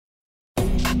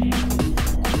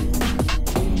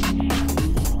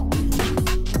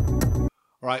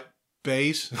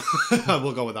bays.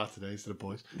 We'll go with that today instead of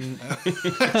boys.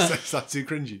 Is that too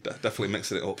cringy? Definitely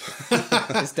mixing it up.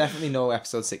 There's definitely no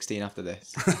episode 16 after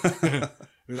this.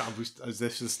 Is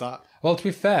this the start? Well, to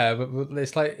be fair,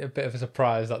 it's like a bit of a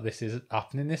surprise that this is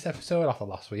happening this episode after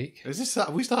last week. Is this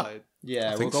have we started?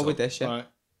 Yeah, we'll go with this, yeah. Right.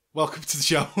 Welcome to the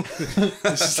show.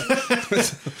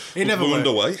 It never We're worked.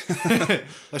 underway.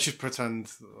 Let's just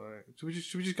pretend.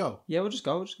 Should we just go? Yeah, we'll just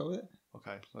go with it.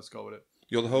 Okay, let's go with it.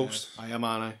 You're the host. I am,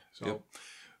 aren't I? So, Yep.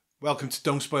 Welcome to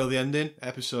Don't Spoil the Ending,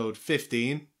 episode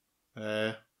 15.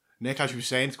 Nick, as you were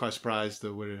saying, it's quite surprised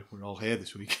that we're all here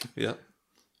this week. Yeah.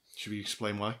 Should we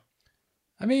explain why?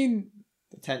 I mean,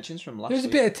 The tensions from last there's a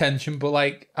week. bit of tension, but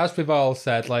like as we've all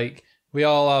said, like we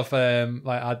all have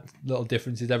like had little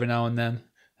differences every now and then.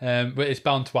 But it's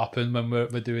bound to happen when we're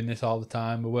doing this all the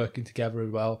time. We're working together as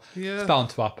well. Yeah. It's bound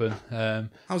to happen.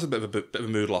 I was a bit of a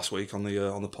mood last week on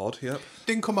the pod. Yep.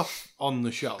 Didn't come off on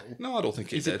the show. No, I don't think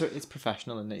he did. It's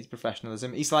professional, isn't it? It's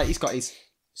professionalism. He's got his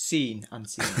scene, and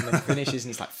then he finishes, and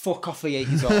he's like, "Fuck off, 8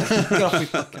 years old. Get off my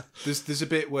podcast." There's a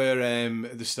bit where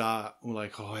at the start we're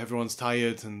like, oh, everyone's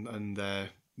tired, and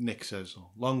Nick says, oh,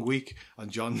 long week,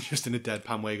 and John just in a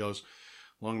deadpan way goes,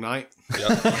 long night. Yeah.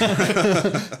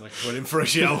 Like we're in for a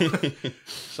show.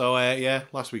 So yeah,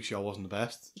 last week's show wasn't the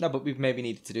best. No, but we've maybe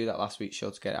needed to do that last week's show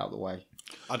to get it out of the way.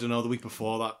 I don't know, the week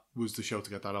before that was the show to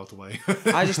get that out of the way.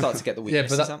 I just thought to get the Yeah,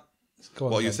 weaknesses but that- out. Go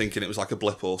on What are you then. thinking? It was like a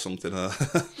blip or something?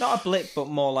 Not a blip, but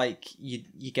more like you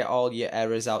get all your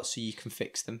errors out so you can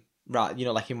fix them. Right,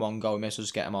 like in one go, we may as well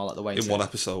just get them all out of the way. In one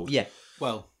episode? Yeah.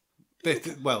 well, In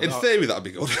theory, that'd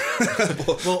be good.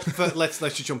 let's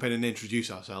just jump in and introduce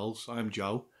ourselves. I'm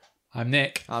Joe. I'm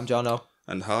Nick. I'm Jono.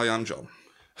 And hi, I'm John.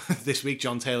 This week,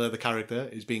 John Taylor, the character,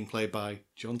 is being played by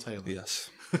John Taylor. Yes.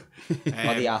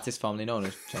 Or the artist formerly known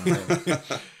as John Taylor.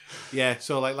 Yeah,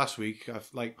 so like last week,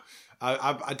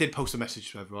 I did post a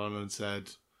message to everyone and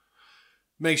said,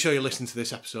 make sure you listen to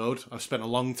this episode. I've spent a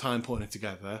long time putting it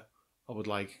together. I would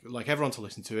like everyone to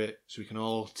listen to it so we can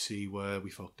all see where we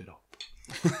fucked it up.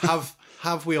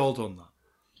 Have we all done that?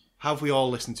 Have we all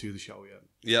listened to the show yet?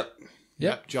 Yep.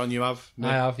 Yep. John, you have? I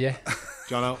have, yeah.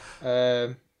 John,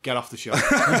 get off the show.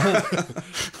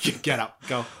 Get up.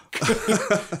 Go.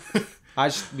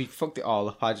 We fucked it all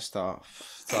up. I just thought,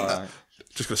 it's alright.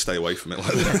 Just going to stay away from it like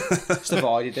that. Just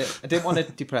avoided it. I didn't want to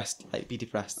be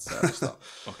depressed, so I just thought.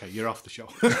 Okay, you're off the show.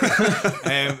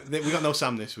 We got no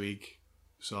Sam this week.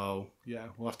 So, yeah,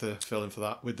 we'll have to fill in for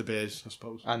that with the beers, I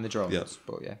suppose. And the drums, Yeah.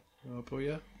 but yeah. But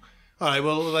yeah. All right,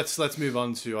 well, let's move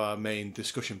on to our main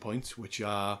discussion points, which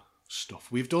are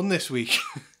stuff we've done this week.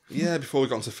 Yeah, before we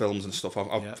got into films and stuff,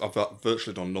 Yeah. I've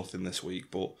virtually done nothing this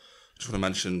week, but just want to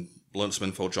mention, learned some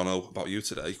info, Jono, about you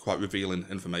today, quite revealing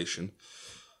information.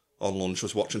 On lunch, I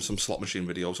was watching some slot machine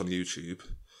videos on YouTube.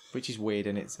 Which is weird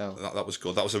in itself. That was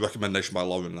good. That was a recommendation by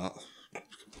Lauren, that.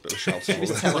 Bit of a shout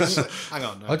out. Hang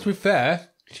on. Oh, to be fair,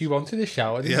 she wanted a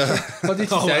shower. Didn't Yeah. she? What did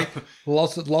she say?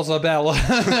 Lozabella.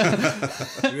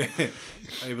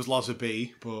 It was Loza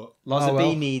B, but Loza Oh, well.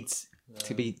 B needs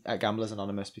to be at Gamblers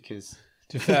Anonymous because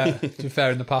To be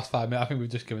fair, in the past 5 minutes, I think we've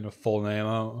just given a full name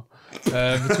out.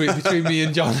 Between me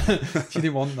and John, she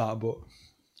didn't want that, but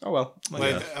oh well.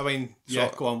 wait, I mean, yeah,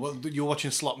 So- go on. Well, you're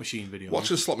watching slot machine videos.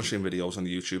 Watching slot machine videos on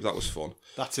YouTube, that was fun.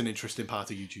 That's an interesting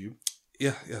part of YouTube.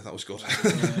 Yeah, that was good.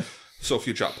 So a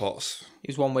few jackpots. It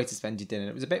was one way to spend your dinner.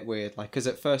 It was a bit weird, because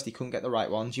at first you couldn't get the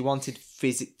right ones. You wanted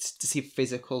to see a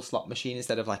physical slot machine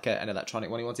instead of an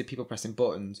electronic one. You wanted people pressing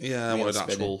buttons. Yeah, I wheels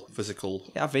wanted spinning. actual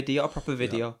physical. Yeah, a proper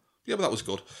video. Yeah, but that was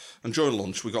good. And during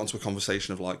lunch, we got into a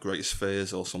conversation of greatest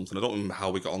fears or something. I don't remember how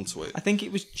we got onto it. I think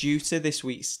it was due to this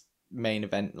week's main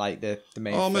event, the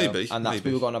main Oh, film, maybe, and that's maybe.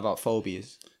 we were going about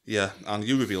phobias. Yeah, and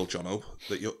you revealed, Jono,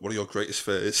 that one of your greatest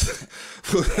fears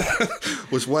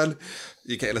was when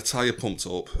you're getting a tyre pumped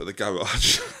up at the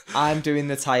garage. I'm doing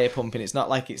the tyre pumping. It's not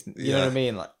like it's, you know what I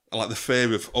mean? And the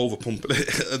fear of over pumping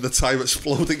it and the tyre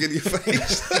exploding in your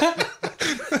face.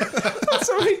 That's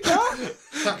what we got.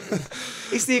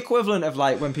 It's the equivalent of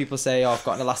when people say, "Oh, I've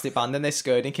got an elastic band," and they're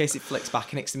scared in case it flicks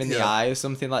back and hits them in the Yeah. eye or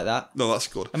something like that. No, that's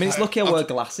good. I mean, it's lucky I wear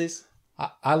glasses.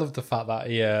 I love the fact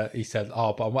that he said,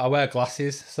 "Oh, but I wear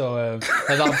glasses, so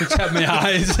that'll protect my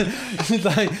eyes."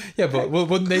 It's yeah, but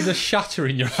wouldn't they just shatter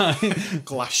in your eye?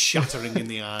 Glass shattering in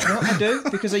the eye. No, I do,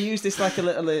 because I use this a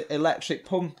little electric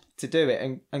pump to do it,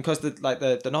 and because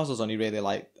the nozzle's only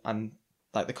really and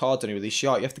the cord's only really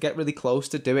short, you have to get really close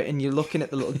to do it, and you're looking at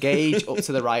the little gauge up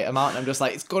to the right amount, and I'm just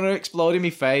it's gonna explode in my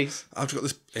face. I've just got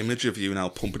this image of you now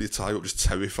pumping your tyre up, just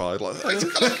terrified, it's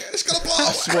gonna blow.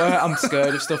 I swear I'm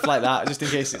scared of stuff like that, just in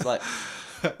case it's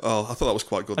Oh, I thought that was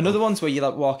quite good. Another one's where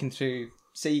you're walking through.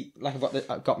 See, I've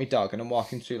got my dog, and I'm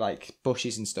walking through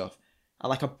bushes and stuff, and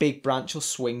like a big branch will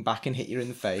swing back and hit you in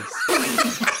the face.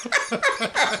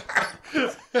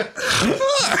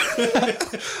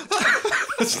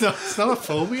 It's not a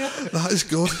phobia. That is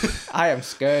good. I am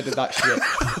scared of that shit.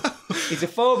 It's a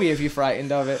phobia if you're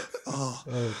frightened of it. Oh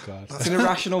god. It's an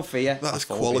irrational fear. That's a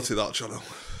phobia. quality, that, Jono.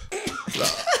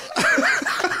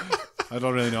 I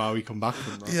don't really know how we come back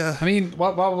from that. Yeah. I mean,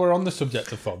 while we're on the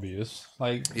subject of phobias,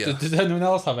 like, Yeah. does anyone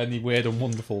else have any weird and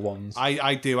wonderful ones?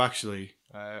 I do actually.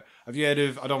 Have you heard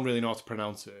of? I don't really know how to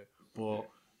pronounce it, but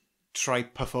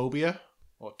trypophobia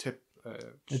or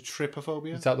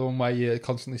trypophobia. Is that the one where you're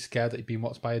constantly scared that you're being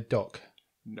watched by a duck?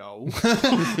 No,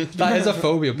 That is a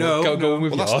phobia. But No, go no. on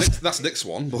with Well, yours. that's Nick's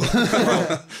one, but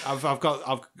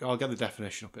I'll get the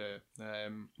definition up here.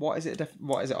 What is it?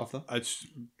 What is it of though?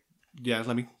 Let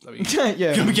me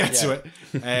Yeah. let me get to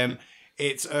it.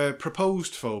 It's a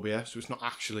proposed phobia, so it's not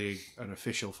actually an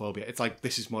official phobia. It's like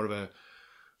this is more of a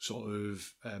sort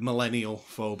of millennial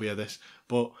phobia.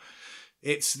 But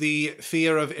it's the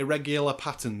fear of irregular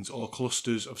patterns or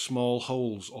clusters of small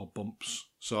holes or bumps.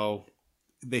 So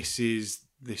this is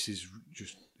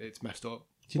just it's messed up.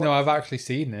 Do you know, I've actually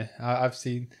seen it. I've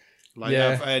seen. Like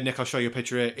Yeah. Nick, I'll show you a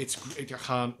picture of it. I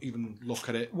can't even look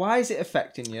at it. Why is it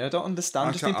affecting you? I don't understand.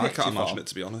 I Just in can't picture imagine form. it,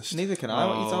 to be honest. Neither can I.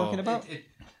 What are you talking about?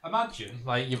 Imagine,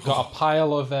 like, you've got a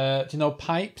pile of, do you know,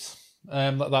 pipes?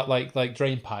 Like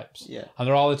drain pipes. Yeah. And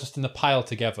they're all just in a pile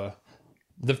together.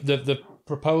 The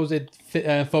proposed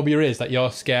phobia is that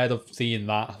you're scared of seeing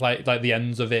that, like the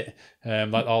ends of it,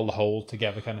 like all the whole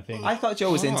together kind of thing. I thought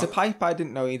Joe was into pipe. I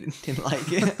didn't know he didn't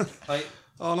like it. Like,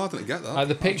 Oh, no, I didn't get that. like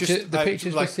the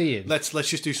pictures we're seeing. Let's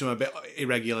just do something a bit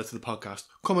irregular to the podcast.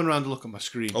 Coming around to look at my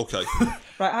screen. Okay.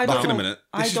 Right, I Back don't in a know- minute.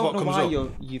 I This is don't what know comes why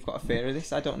up. you've got a fear of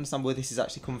this. I don't understand where this is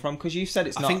actually coming from because you've said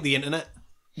it's I not. think the internet.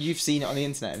 You've seen it on the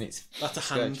internet and it's That's a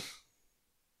scourge. hand.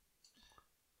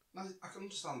 I can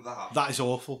understand that. That is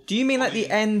awful. Do you mean like the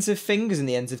ends of fingers and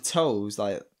the ends of toes,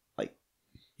 like?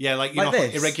 Yeah, like Like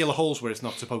this? irregular holes where it's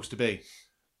not supposed to be.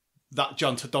 That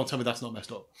John, don't tell me that's not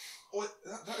messed up. Oh,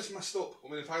 that is messed up.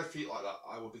 I mean, if I had feet like that,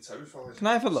 I would be terrified. Can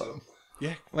I have a look?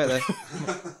 Yeah, Wait there.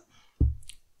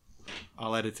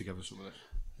 I'll edit together some of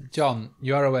this. John,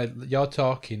 you are aware that you're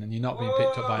talking and you're not being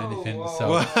picked up by anything. So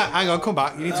Well, hang on, come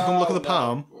back. You need to come look at the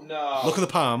palm. No. Look at the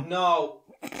palm. No.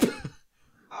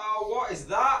 Oh, what is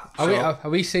that? are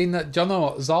we seeing that John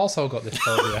has also got this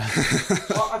phobia?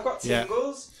 What, I've got Yeah.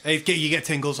 tingles. You get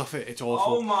tingles off it. It's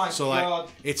awful. Oh my so, like, God.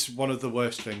 it's one of the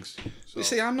worst things. So, You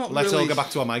see, I'm not let's really. all go back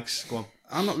to our mics. Go on.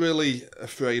 I'm not really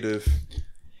afraid of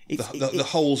It's, the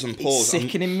holes and it's pores.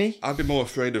 sickening me. I'd be more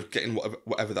afraid of getting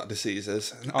whatever that disease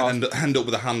is and Oh. end up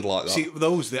with a hand like that. See,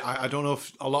 those, I don't know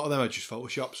if a lot of them are just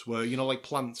Photoshops where, like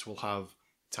plants will have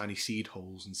tiny seed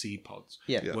holes and seed pods.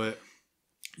 Yeah. Where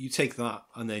you take that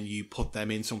and then you put them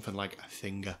in something like a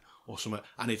finger or something,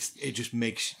 and it just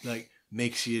makes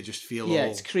you just feel Yeah,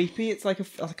 all... it's creepy. It's like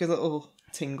a little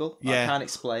tingle. Yeah. I can't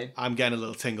explain. I'm getting a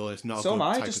little tingle. It's not a So good am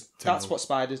I. type Just of tingle. that's what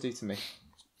spiders do to me.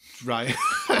 Right.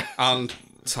 And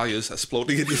tyres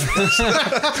exploding in your face.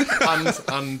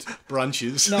 and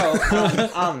branches. No,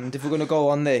 and if we're gonna go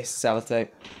on this sellotape,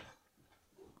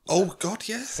 Oh, God,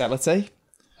 yeah. sellotape.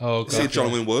 Oh god. See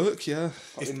John in work, yeah.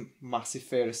 Fucking massive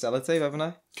fear of sellotape, haven't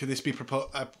I? Can this be proposed?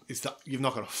 Is that you've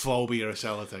not got a phobia of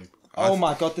sellotape? Oh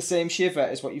my god, the same shiver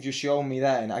as what you've just shown me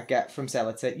there, and I get from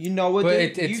sellotape. You know what?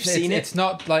 But You've seen it. It's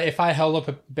not like if I held up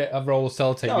a bit of roll of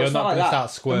sellotape, No, you're it's not not going like to that.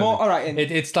 start squirming. The more- all right, and-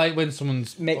 it's like when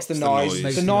someone's Makes the the noise, noise? the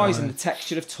Makes the noise, noise. and the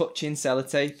texture of touching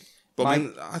sellotape. But My- I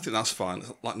mean, I think that's fine.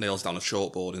 It's like nails down a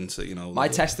chalkboard into, My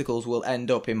testicles will end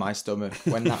up in my stomach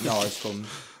when that noise comes.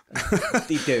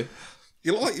 They do.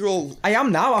 You look like I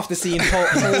am now after seeing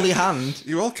Holy Hand.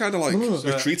 you're all kind of like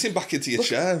retreating back into your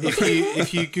chair.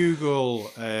 If you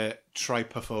Google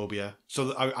trypophobia,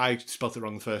 so I spelt it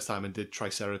wrong the first time and did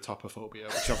triceratopophobia,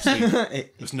 which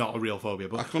obviously is not a real phobia, I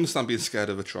but can understand being scared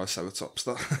of a triceratops.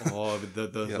 That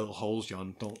the little holes,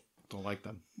 John, don't like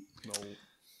them.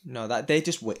 No, No,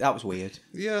 that was weird.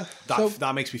 yeah,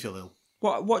 that makes me feel ill.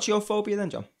 What's your phobia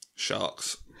then, John?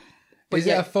 sharks. Is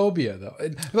yeah. it a phobia though?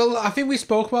 Well, I think we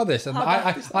spoke about this, and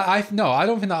I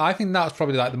don't think that. I think that's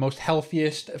probably like the most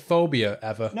healthiest phobia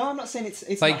ever. No, I'm not saying it's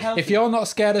not Like, healthy. if you're not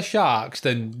scared of sharks,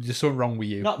 then there's something wrong with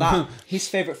you. Not that. His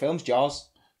favourite film's Jaws.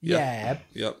 Yeah.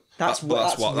 Yep. That's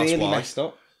why. really messed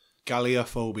up.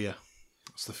 Galeophobia.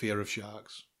 That's the fear of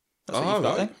sharks. That's what Oh, you've got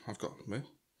right. then. I've got me.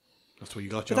 That's what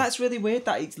you got, But John. that's really weird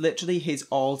that it's literally his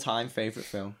all-time favourite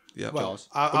film. Yeah. Jaws.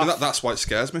 I mean, that's why it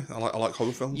scares me. I like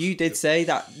horror films. You did say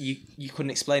that you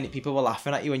couldn't explain it. People were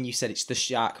laughing at you when you said it's the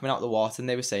shark coming out of the water, and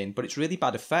they were saying, but it's really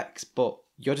bad effects. But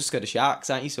you're just scared of sharks,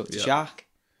 aren't you? So it's a Yeah. shark.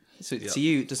 So to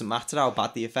you, it doesn't matter how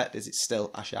bad the effect is; it's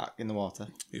still a shark in the water.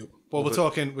 Yep. Well, we're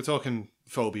talking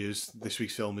phobias. This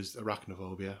week's film is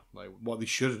arachnophobia. Like what they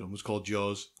should have done was called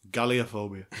Jaws,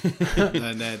 Galleophobia,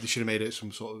 and they should have made it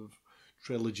some sort of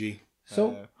trilogy.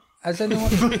 So, has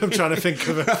anyone I'm trying to think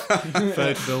of a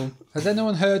third film. has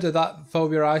anyone heard of that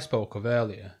phobia I spoke of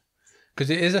earlier? Because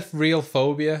it is a real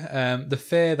phobia. The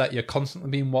fear that you're constantly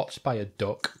being watched by a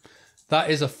duck. That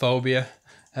is a phobia.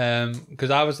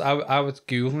 Because I was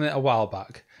googling it a while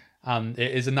back, and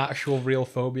it is an actual real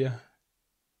phobia.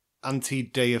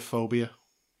 Antideophobia.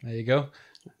 There you go.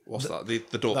 What's that? The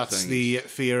duck That's thing? the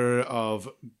fear of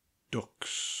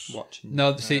ducks. Watching.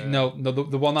 No, see, no,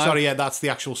 the one I Sorry, yeah, that's the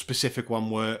actual specific one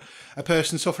where a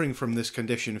person suffering from this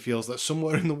condition feels that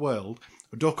somewhere in the world,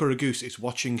 a duck or a goose is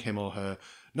watching him or her,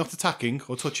 not attacking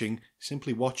or touching,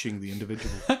 simply watching the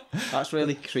individual. That's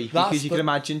really creepy That's because you the- can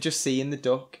imagine just seeing the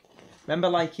duck. Remember,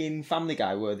 like in Family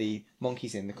Guy, where the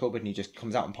monkey's in the cupboard and he just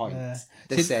comes out and points.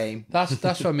 The See, same. That's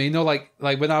what I mean. No, like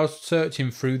when I was searching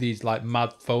through these like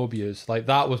mad phobias, like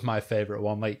that was my favorite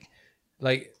one. Like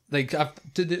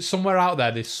somewhere out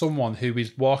there, there's someone who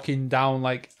is walking down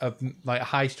like a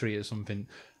high street or something,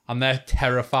 and they're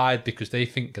terrified because they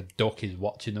think a duck is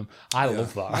watching them. I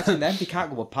love that. Imagine them. They can't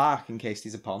go to a park in case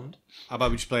there's a pond. How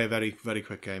about we just play a very, very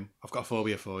quick game? I've got a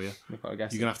phobia for you. We've got to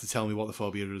guess. You're going to have to tell me what the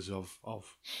phobia is of.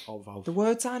 The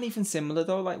words aren't even similar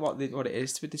though. Like what it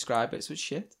is to describe it. So it's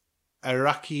shit.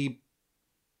 Iraqi.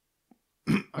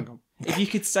 Hang on. If you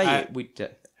could say it, we'd.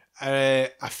 I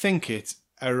think it's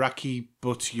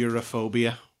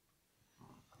Arachibutyrophobia.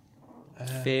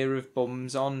 Fear of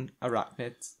bums on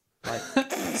arachnids, like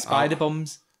spider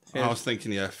bums. I was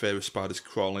thinking, fear of spiders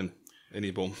crawling in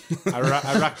your bum.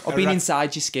 Or being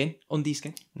inside your skin, under your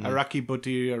skin.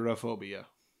 Arachibutyrophobia.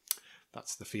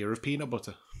 That's the fear of peanut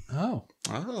butter. Oh,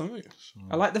 Oh, right.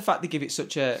 I like the fact they give it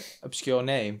such a obscure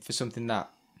name for something that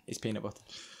is peanut butter.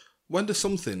 When does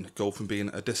something go from being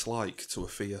a dislike to a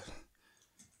fear?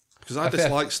 Because I I fe-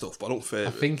 dislike stuff, but I don't fear I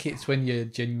it. think it's when you're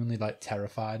genuinely like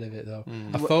terrified of it though.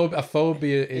 A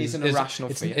phobia is It's an irrational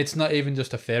it's, fear. It's not even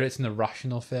just a fear; it's an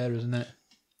irrational fear, isn't it?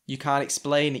 You can't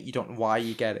explain it. You don't know why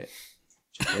you get it.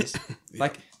 It just is.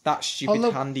 Like that stupid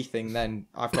Although- handy thing. Then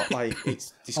I've got like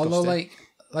it's disgusting. Although,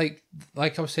 like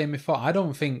I was saying before, I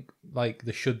don't think like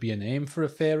there should be a name for a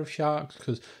fear of sharks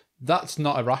because that's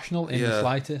not irrational in the Yeah.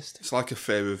 slightest. It's like a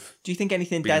fear of Do you think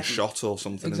anything being deadly? shot or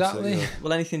something. Exactly. Into,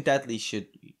 Well, anything deadly should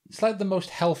It's like the most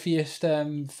healthiest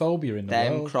phobia in the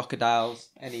them world. crocodiles.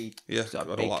 Any yeah, sort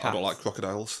of I big don't cats. like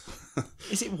crocodiles.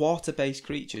 Is it water-based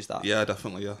creatures that? Yeah,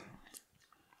 definitely, yeah.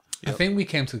 I think we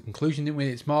came to the conclusion, didn't we?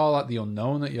 It's more like the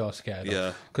unknown that you're scared of.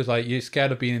 Yeah. Because like you're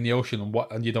scared of being in the ocean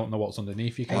and you don't know what's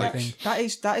underneath you kind of thing. That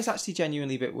is actually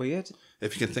genuinely a bit weird.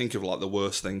 If you can think of like the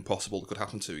worst thing possible that could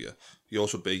happen to you,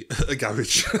 yours would be a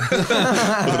garage with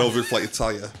an overinflated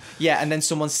tyre. Yeah, and then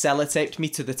someone sellotaped me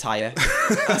to the tyre.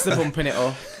 That's the bumping it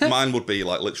up. Mine would be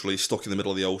like literally stuck in the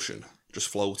middle of the ocean, just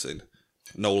floating,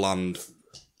 no land.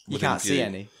 You within can't see view,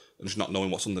 any. and just not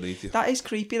knowing what's underneath you. That is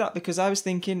creepy, that, because I was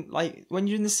thinking, like, when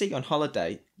you're in the sea on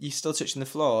holiday, you're still touching the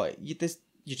floor, you're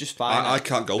just fine. I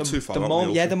can't go too far. The out in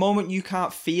moment, the the ocean. moment you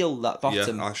can't feel that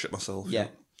bottom. Yeah, I shit myself. Yeah.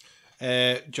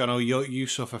 Jono, you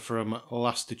suffer from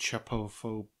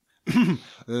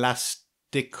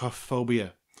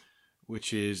lasticophobia,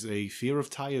 which is a fear of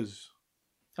tyres.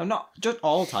 I'm not just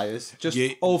all tyres, just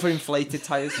Yeah. overinflated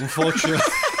tyres.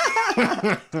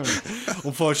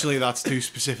 Unfortunately, that's too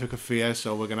specific a fear,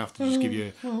 so we're going to have to just give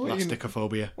you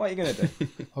lasticophobia. What are you going to do?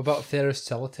 What about fear of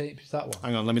sellotape? Is that one?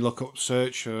 Hang on, let me look up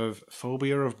search of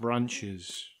phobia of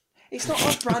branches. It's not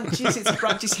on branches, it's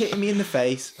branches hitting me in the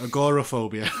face.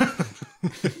 Agoraphobia.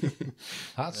 That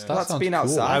That's sounds being cool.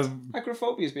 outside.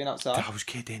 Agoraphobia is being outside. I was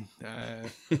kidding.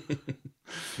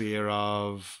 Fear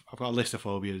of... I've got a list of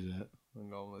phobias.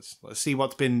 Hang on, let's see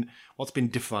what's been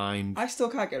defined. I still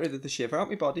can't get rid of the shiver out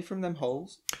my body from them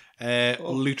holes.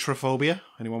 Lutrophobia.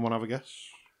 Anyone want to have a guess?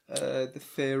 The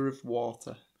fear of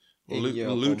water. in your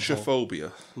bum hole.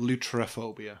 Lutrophobia.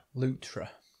 Lutrophobia. Lutra.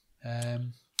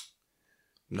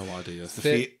 No idea. The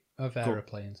Fear fe- of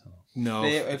aeroplanes. no,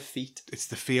 Fear of feet. it's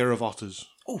the fear of otters.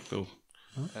 Oh.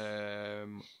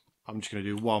 I'm just going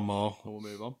to do one more and we'll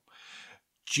move on.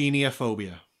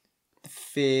 Geniophobia.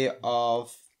 Fear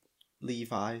of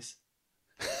Levi's.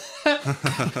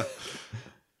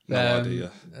 No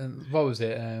idea. What was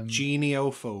it?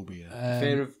 Geniophobia.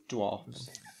 Fear of dwarfs.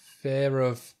 Fear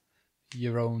of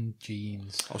your own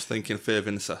genes. I was thinking fear of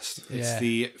incest. It's Yeah.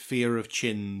 the fear of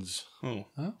chins. Oh.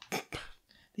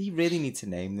 You really need to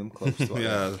name them close to it.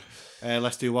 Yeah.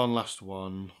 Let's do one last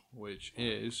one, which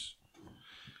is...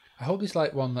 I hope it's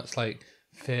like one that's like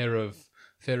fear of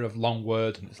fear of long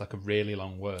words, and it's like a really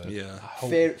long word. Yeah.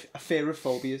 Fear of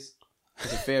phobias.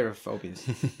 There's a fear of phobias.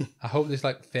 I hope there's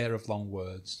like fear of long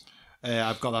words.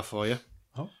 I've got that for you.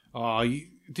 Oh.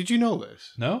 Did you know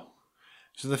this? No?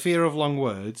 So the fear of long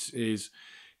words is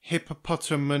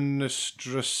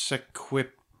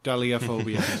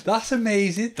hippopotamonstrossequipedaliophobia. That's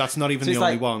amazing. That's not even So the it's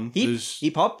only like one. There's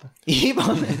Hip hop.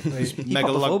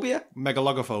 Hippophobia.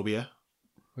 megalogophobia,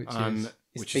 Which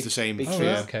which is the same big Oh,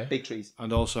 fear, right, okay. Big trees.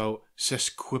 and also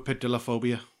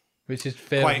sesquipedalophobia. is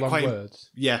fear Quite- of long quite- words.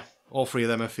 Yeah, all three of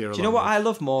them are fear of Do you know long what I words.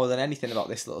 love more than anything about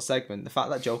this little segment? The fact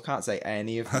that Joe can't say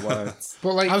any of the words.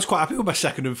 But like, I was quite happy with my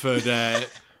second and third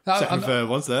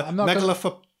ones there. I'm not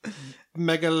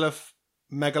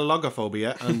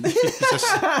Megalogophobia and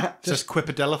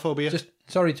sesquipedalophobia. just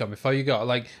sorry, John. Before you go,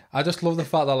 like, I just love the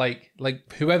fact that like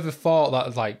whoever thought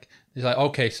that like is like,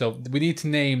 okay, so we need to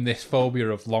name this phobia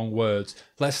of long words.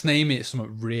 Let's name it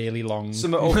something really long.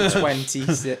 Some are over 20.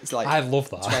 It's like I love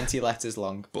that. 20 letters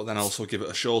long. But then also give it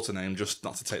a shorter name, just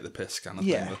not to take the piss kind of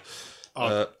Yeah. thing.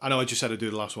 I know I just said I'd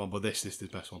do the last one, but this is the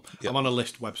best one. I'm on a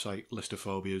list of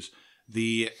phobias.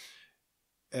 The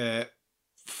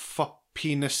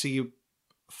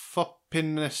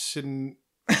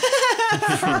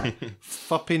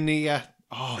Fopinia.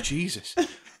 Oh, Jesus.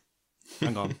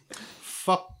 Hang on.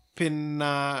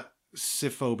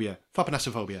 Fopenasiphobia.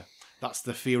 That's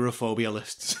the fearophobia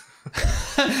list.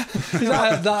 Is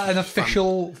that an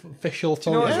official You know what's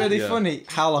phobia? really Yeah. funny?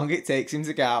 How long it takes him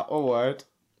to get out a word.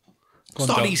 It's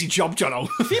not an easy job, Jono.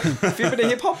 Have you been a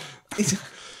hip hop?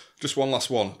 Just one last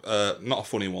one. Not a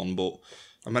funny one, but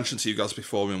I mentioned to you guys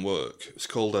before in work. It's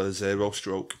called a zero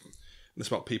stroke. And it's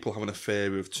about people having a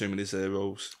fear of too many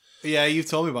zeros. Yeah, you've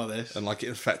told me about this. And like it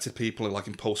affected people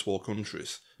in post-war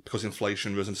countries because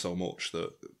inflation risen so much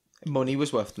that Money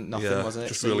was worth nothing, wasn't it?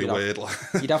 just So really you'd have- weird. Like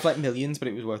You'd have like millions, but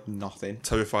it was worth nothing.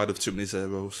 terrified of too many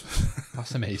zeros.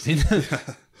 That's amazing.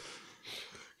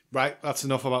 Right, that's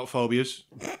enough about phobias.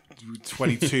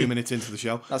 22 minutes into the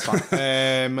show. That's fine.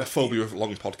 A phobia of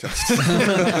long podcasts.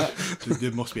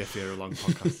 There must be a fear of long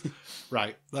podcasts.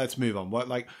 Right, let's move on.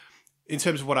 In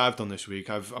terms of what I've done this week,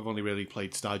 I've only really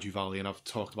played Stardew Valley, and I've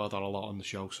talked about that a lot on the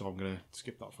show, so I'm going to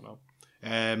skip that for now.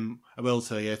 I will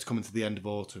tell you, it's coming to the end of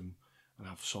autumn, and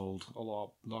I've sold a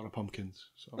lot of pumpkins.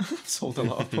 So Sold a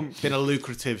lot of pumpkins. been a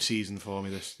lucrative season for me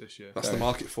this year. That's the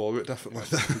market for it, definitely.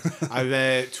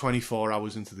 I'm 24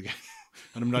 hours into the game,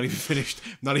 and I'm not even finished.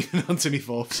 Not even onto my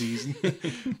fourth season,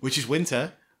 which is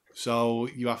winter. So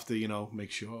you have to,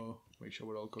 make sure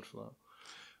we're all good for that.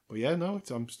 But yeah, no,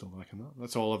 I'm still liking that.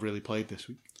 That's all I've really played this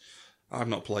week. I've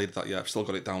not played that yet. I've still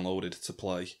got it downloaded to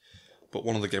play. But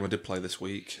one of the game I did play this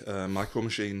week, Micro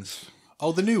Machines,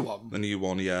 Oh, the new one. the new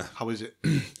one. Yeah, How is it?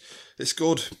 it's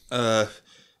good. I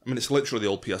mean, it's literally the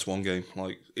old PS1 game.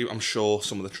 Like, I'm sure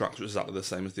some of the tracks are exactly the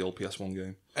same as the old PS1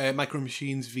 game. Micro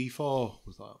Machines V4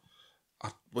 was that?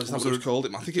 Was that what it was called?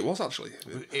 I think it was actually.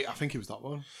 I think it was that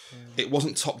one. It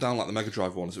wasn't top down like the Mega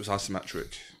Drive ones. It was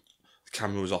isometric. The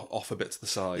camera was off a bit to the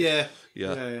side. Yeah.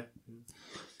 Yeah.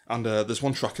 And there's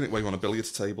one track in it where you're on a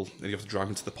billiards table and you have to drive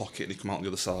into the pocket and you come out on the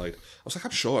other side. I was like,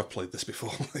 I'm sure I've played this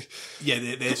before.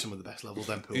 Yeah, they're some of the best levels,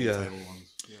 them pool Yeah. table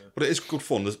ones. Yeah. But it is good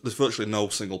fun. There's virtually no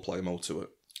single player mode to it.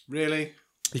 Really?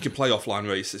 You can play offline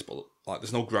races, but like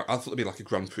there's no I thought it'd be like a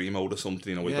Grand Prix mode or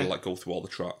something, where you Yeah. gotta like go through all the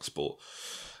tracks, but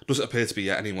it doesn't appear to be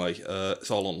yet anyway.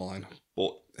 It's all online,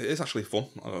 but it is actually fun.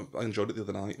 I enjoyed it the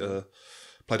other night.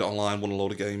 Played it online, won a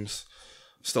load of games.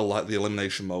 Still like the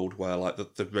elimination mode where like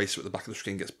the racer at the back of the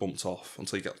screen gets bumped off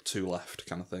until you get 2 left,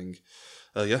 kind of thing.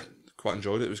 Yeah, quite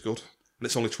enjoyed it. It was good, and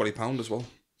it's only £20 as well.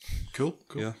 Cool.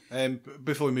 Yeah.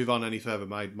 Before we move on any further,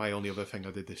 my only other thing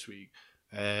I did this week,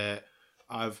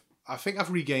 I think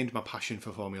I've regained my passion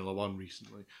for Formula One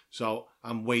recently. So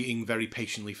I'm waiting very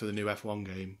patiently for the new F1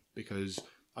 game because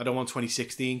I don't want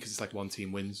 2016 because it's like one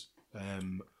team wins.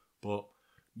 But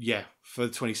yeah, for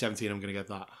 2017 I'm going to get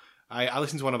that. I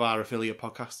listened to one of our affiliate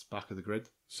podcasts, Back of the Grid.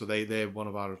 So they're one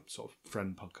of our sort of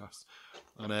friend podcasts,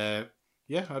 and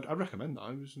yeah, I'd recommend that.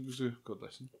 It was a good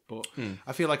listen. But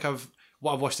I feel like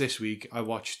what I've watched this week, I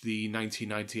watched the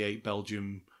 1998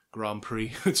 Belgium Grand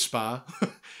Prix at Spa.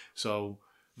 So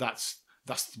that's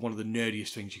one of the nerdiest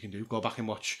things you can do. Go back and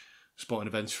watch sporting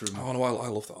events from. Oh no, I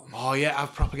love that. Oh yeah,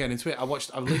 I've proper getting into it. I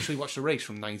literally watched a race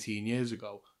from 19 years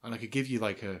ago, and I could give you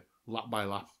like a lap by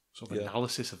lap sort of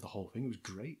analysis of the whole thing. It was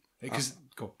great.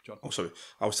 Go, John. Oh, sorry.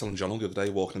 I was telling John the other day,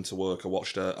 walking into work, I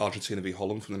watched Argentina v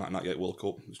Holland from the 1998 World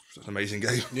Cup. It was an amazing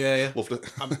game. Yeah. Loved it.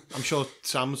 I'm sure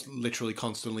Sam's literally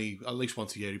constantly, at least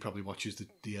once a year, he probably watches the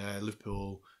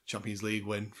Liverpool Champions League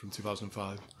win from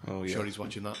 2005. Oh, I'm yeah. sure he's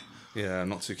watching that. Yeah, I'm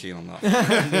not too keen on that.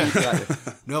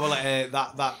 No, but like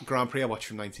that Grand Prix I watched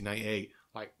from 1998,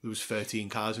 like there was 13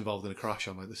 cars involved in a crash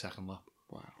on like the second lap.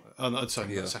 Wow. Oh, no,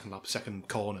 sorry, not the second lap, second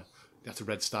corner. They had to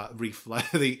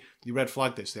they red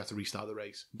flagged this. They had to restart the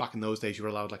race. Back in those days, you were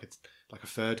allowed like a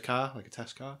third car, like a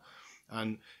test car,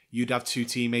 and you'd have two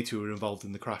teammates who were involved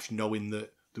in the crash, knowing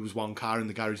that there was one car in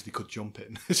the garage they could jump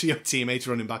in. So you have teammates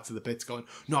running back to the pits, going,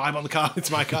 "No, I'm on the car.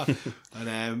 It's my car."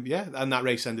 And and that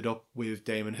race ended up with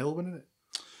Damon Hill winning it.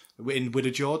 With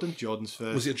a Jordan's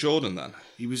first. Was it Jordan then?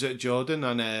 He was at Jordan,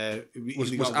 and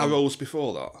Was Arrows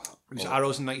before that? It was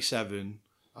Arrows in '97,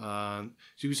 and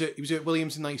so he was at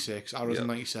Williams in '96, Arrows in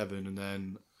 '97, and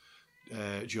then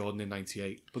Jordan in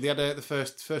 '98. But they had the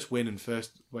first win and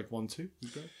first 1-2.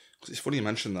 It's funny you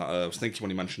mentioned that. I was thinking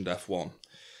when you mentioned F1.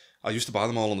 I used to buy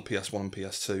them all on the PS1 and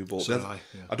PS2, but So did I,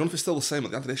 yeah. I don't know if it's still the same,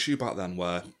 but they had an issue back then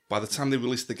where by the time they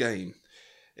released the game,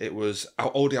 it was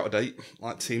already out of date.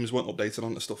 Like teams weren't updated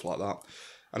on it and stuff like that.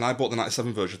 And I bought the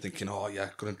 97 version thinking, oh yeah,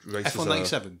 going to race F1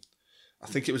 '97. I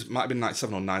think it might have been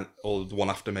 97 or 9 or the one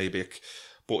after maybe.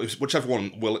 But it was whichever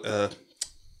one.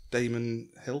 Damon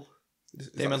Hill?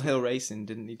 Damon Hill Racing,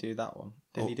 didn't he do that one?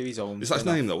 Didn't he do his own? Is that his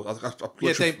name though?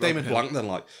 Damon Hill. Blank then,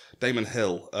 like Damon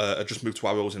Hill had just moved to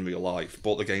Arrows in real life,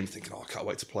 bought the game thinking, oh, I can't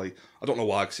wait to play. I don't know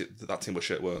why, because that team was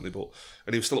shit, weren't they?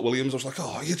 And he was still at Williams. I was like,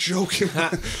 oh, you're joking.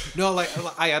 No, like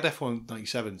I had F1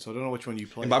 '97, so I don't know which one you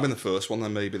played. It might have been the first one,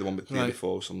 then maybe the one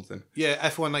before or something. Yeah,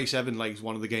 F1 '97 like is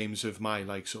one of the games of my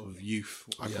like sort of youth.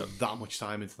 I put that much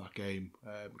time into that game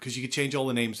because you could change all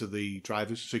the names of the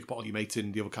drivers, so you could put all your mates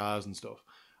in the other cars and stuff.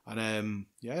 And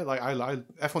like I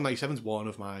F1 '97 is one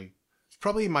of my. It's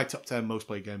probably in my top 10 most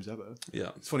played games ever. Yeah.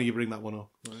 It's funny you bring that one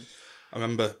up. Right? I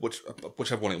remember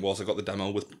whichever one it was, I got the demo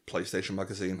with PlayStation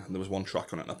Magazine, and there was one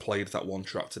track on it, and I played that one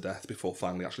track to death before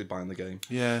finally actually buying the game.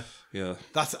 Yeah. Yeah.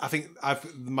 That's I think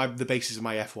the basis of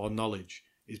my F1 knowledge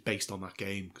is based on that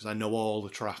game because I know all the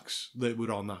tracks that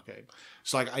were on that game.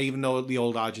 So like I even know the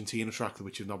old Argentina track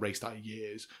which I've not raced that in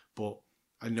years, but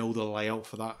I know the layout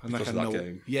for that. And Because like, of that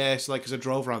game. Yeah, it's like because I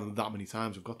drove around them that many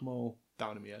times, I've got them all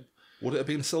down in my head. Would it have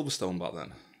been Silverstone back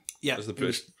then? Yeah, As the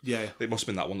British. yeah. It must have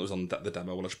been that one that was on the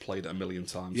demo when I just played it a million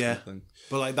times. Yeah. Kind of thing.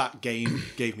 But like that game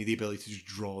gave me the ability to just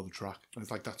draw the track. And it's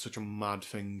like that's such a mad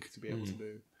thing to be able to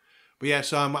do. But yeah,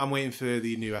 so I'm waiting for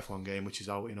the new F1 game, which is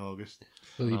out in August.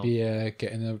 Will you be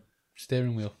getting a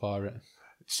steering wheel for it?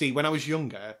 See, when I was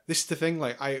younger, this is the thing.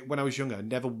 Like, when I was younger, I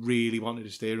never really wanted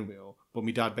a steering wheel. But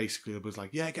my dad basically was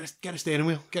like, "Yeah, get a steering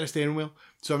wheel, get a steering wheel."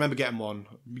 So I remember getting one,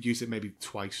 used it maybe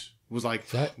twice. Was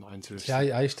like, not interested.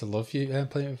 See, I used to love you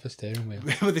playing with a steering wheel.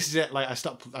 But this is it. Like, I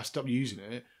stopped using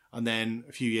it, and then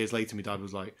a few years later, my dad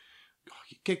was like,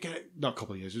 "Get it." Not a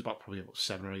couple of years. It was probably about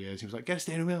 7 or 8 years. He was like, "Get a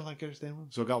steering wheel, get a steering wheel."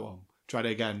 So I got one. Tried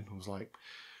it again. I was like,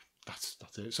 "That's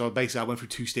it." So basically, I went through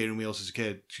 2 steering wheels as a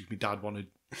kid. My dad wanted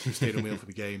a steering wheel for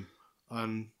the game,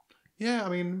 and yeah, I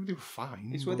mean, they were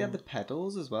fine. It's where they had the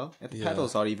pedals as well. The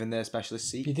pedals or even their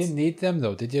specialist seats. You didn't need them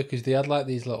though, did you? Because they had like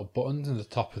these little buttons on the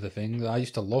top of the thing. I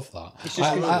used to love that. It's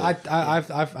just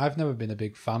I've never been a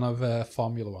big fan of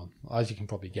Formula One, as you can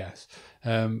probably guess.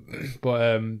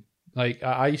 Like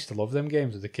I used to love them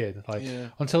games as a kid. Like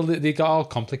until they got all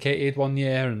complicated one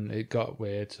year and it got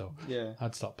weird, so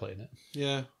I'd stop playing it.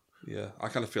 Yeah. Yeah, I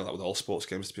kind of feel that with all sports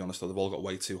games, to be honest, though. They've all got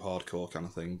way too hardcore kind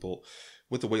of thing. But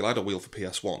with the wheel, I had a wheel for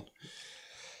PS1.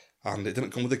 And it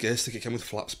didn't come with a gear stick, it came with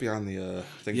flaps behind the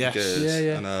thing for gears.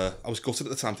 Yeah. And I was gutted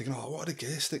at the time thinking, oh, what a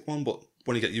gear stick one. But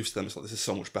when you get used to them, it's like, this is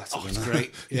so much better. Oh, it's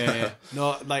great. Yeah.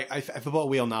 No, like, if I bought a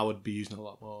wheel now, I'd be using it a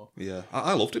lot more. Yeah.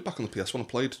 I loved it back on the PS1. I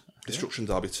played Destruction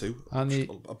Derby 2. And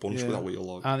a bunch with that wheel.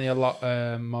 Like. Aren't they a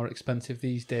lot more expensive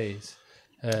these days?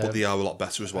 But they are a lot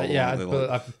better as well. Yeah, they,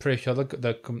 but I'm pretty sure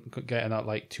they're getting at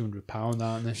like £200,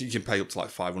 aren't they? You can pay up to like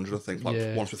 500, I think.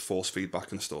 Like ones with force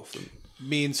feedback and stuff. And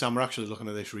me and Sam were actually looking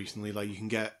at this recently. Like, you can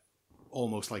get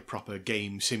almost like proper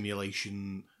game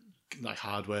simulation like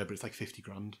hardware, but it's like 50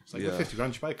 grand. It's like, with 50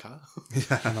 grand, you buy a car.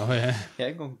 Yeah,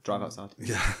 go drive outside.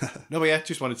 Yeah. No, but yeah,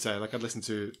 just wanted to say, like, I'd listened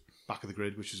to Back of the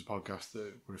Grid, which is a podcast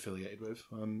that we're affiliated with,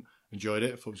 and enjoyed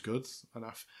it. I thought it was good, and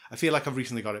I feel like I've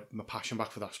recently got my passion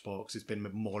back for that sport because it's been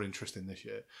more interesting this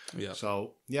year. Yeah.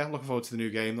 So yeah, looking forward to the new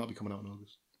game that'll be coming out in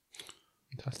August.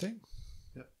 Fantastic.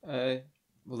 Yeah.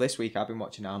 Well, this week I've been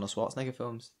watching Arnold Schwarzenegger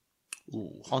films.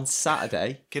 Ooh. On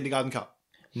Saturday. Kindergarten Cop.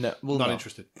 No, well, Not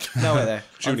interested. No, wait there.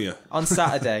 Junior. On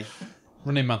Saturday,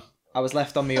 Running Man. I was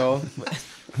left on my own.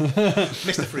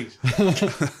 Mr. Freeze.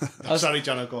 Sorry,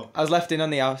 John, go on. I was left in on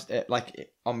the house,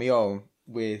 on my own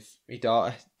with my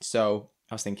daughter. So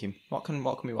I was thinking, what can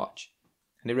we watch?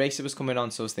 And Eraser was coming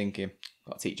on, so I was thinking,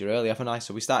 got to teach her early, haven't I?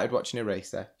 So we started watching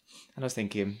Eraser, and I was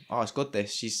thinking, oh, it's good.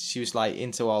 This she was like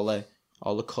into all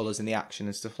the colours and the action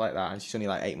and stuff like that, and she's only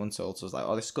like 8 months old, so I was like,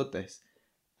 oh, this is good. This,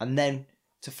 and then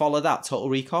to follow that, Total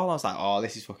Recall, I was like, oh,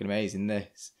 this is fucking amazing.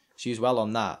 This, she was well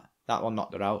on that. That one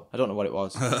knocked her out. I don't know what it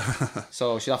was,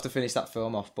 so she'll have to finish that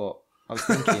film off. But I was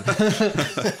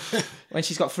thinking, when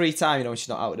she's got free time, when she's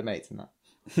not out with her mates and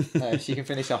that, she can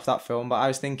finish off that film. But I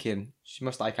was thinking she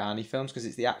must like Arnie films because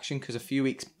it's the action. Because a few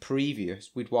weeks previous,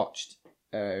 we'd watched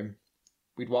thingy,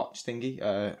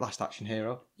 Last Action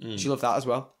Hero. She loved that as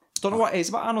well. Don't know what it is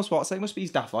about Arnold Schwarzenegger. It must be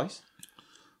his daft voice.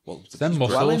 Well, Them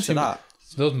muscles, Well into that.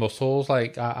 those muscles.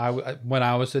 Like when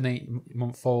I was an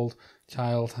 8-month-old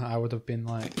child, I would have been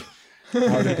like, I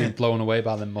would have been blown away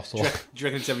by them muscles. Do you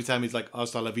reckon it's every time he's like,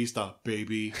 hasta la vista,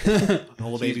 baby? And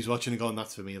all the babies watching and going,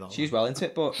 that's for me, that She's well into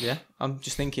it, but yeah, I'm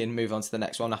just thinking move on to the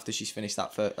next one after she's finished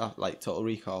that for like Total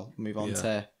Recall. Move on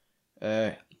to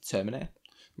Terminator.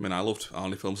 I mean, I loved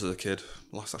Arnie films as a kid.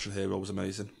 Last Action Hero was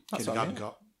amazing. That's Kindergarten all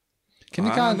right. Cop.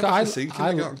 Kindergarten I've Cop. never seen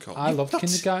Kindergarten Cop. I love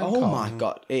Kindergarten Cop. Oh my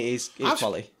god, it's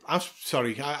quality. I'm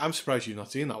sorry, I'm surprised you've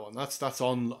not seen that one. That's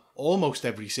on almost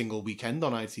every single weekend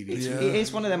on ITV. Yeah. It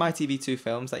is one of them ITV2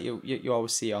 films that you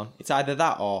always see on. It's either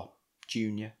that or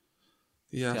Junior.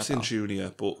 Yeah, I've seen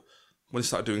Junior, but when he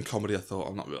started doing comedy, I thought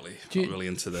I'm not really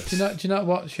into this. Do you not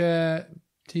watch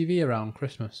TV around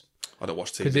Christmas? I don't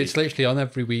watch TV. Because it's literally on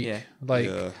every week. Yeah.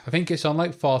 I think it's on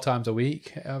like 4 times a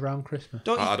week around Christmas.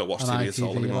 I don't watch On TV at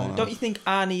all ITV, anymore. like- Don't you think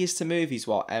Arnie is to movies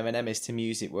what Eminem is to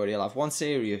music, where he'll have one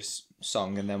serious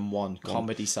song and then one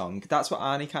comedy song? That's what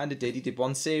Arnie kind of did. He did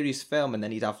one serious film and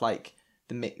then he'd have like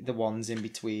the ones in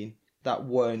between that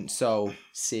weren't so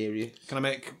serious. Can I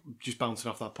make, just bouncing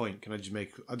off that point, can I just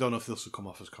make, I don't know if this will come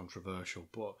off as controversial,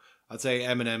 but I'd say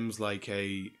Eminem's like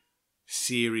a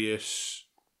serious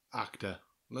actor.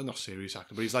 No, not serious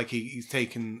actor, but he's like, he's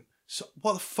taken, so,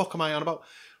 what the fuck am I on about?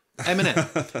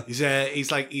 Eminem.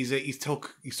 he's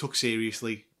took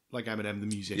seriously, like Eminem, the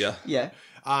musician. Yeah. Yeah.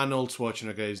 Arnold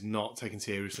Schwarzenegger is not taken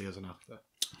seriously as an actor.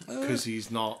 Because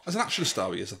he's not. As an action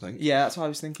star, he is, I think. Yeah, that's what I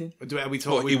was thinking. Are we Well,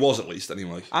 talking? he was at least,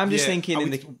 anyway. I'm just Yeah, thinking are in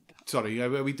we- the... Sorry,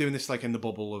 are we doing this like in the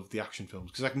bubble of the action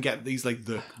films? Because I can get these like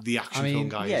the action film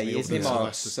guys. Yeah, the he is Ultimate him or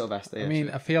Sylvester. Sylvester. I Yeah, mean,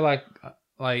 I feel like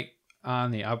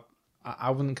Arnie, I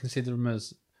wouldn't consider him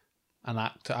as an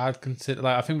actor. I'd consider,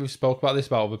 like, I think we've spoke about this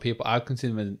about other people. I'd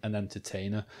consider him an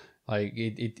entertainer. Like,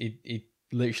 it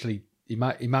literally, he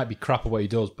might be crap at what he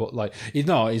does, but like,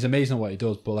 he's amazing at what he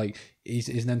does, but like, he's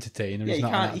an entertainer. yeah, he's not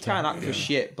an actor. he can't act for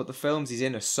shit, but the films he's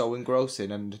in are so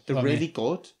engrossing and they're I mean, really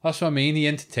good. That's what I mean. He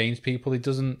entertains people. He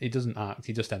doesn't act.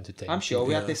 He just entertains. I'm sure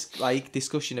we Yeah. had this like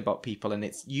discussion about people, and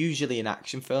it's usually in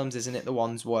action films, isn't it? The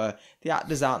ones where the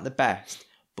actors aren't the best,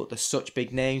 but they're such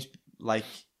big names, like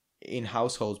in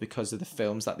households because of the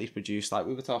films that they produce. Like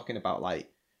we were talking about,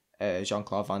 like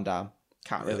Jean-Claude Van Damme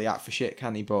can't really act for shit,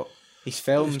 can he? But his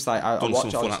films, like I Done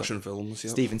watch some all fun the action films. Yeah.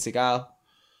 Steven Seagal.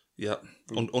 Yeah.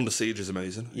 Under Siege is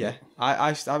amazing. Yeah, I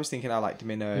was thinking I liked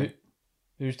him in.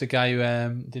 Who's the guy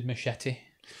who did Machete?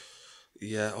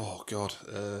 Yeah. Oh God.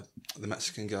 The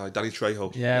Mexican guy, Danny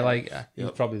Trejo. Yeah, like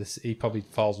he probably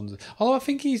falls under. Although I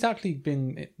think he's actually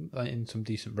been in some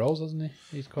decent roles, hasn't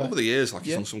he? He's quite. Over the years, like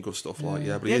he's done some good stuff. Like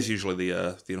but he is usually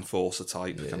the enforcer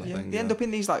type kind of Yeah, thing. they end up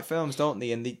in these like films, don't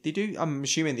they? And they do. I'm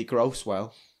assuming they gross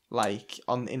well, like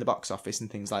in the box office and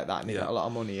things like that, and they get a lot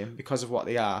of money in because of what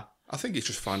they are. I think it's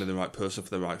just finding the right person for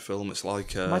the right film. It's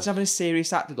like Imagine having a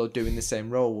serious actor though doing the same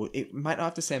role. It might not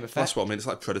have the same effect. that's what I mean. It's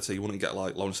like Predator. You wouldn't get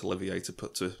like Laurence Olivier to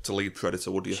put to lead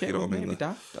Predator, would you? Shit, You know what I wouldn't mean? it be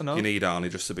daft? I know. You need Arnie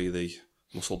just to be the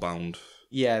muscle bound.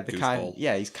 Yeah, the goofball.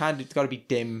 he's kind of got to be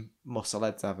dim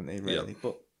muscleheads, haven't they? Really,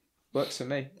 but works for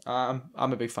me. I'm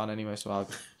a big fan anyway, so I'll.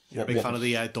 You're a big fan of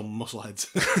the dumb muscleheads.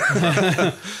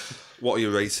 What are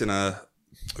you rating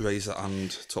Razor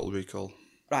and Total Recall?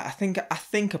 Right, I think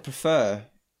I prefer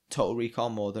Total Recall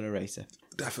more than Eraser.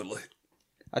 Definitely.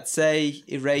 I'd say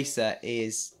Eraser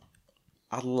is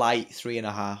a light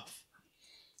 3.5,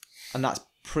 and that's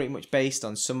pretty much based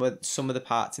on some of the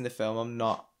parts in the film I'm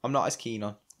not as keen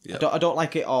on. Yeah. I don't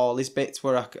like it all. There's bits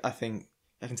where I think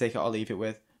I can take it or leave it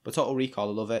with, but Total Recall,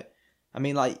 I love it. I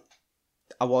mean, like,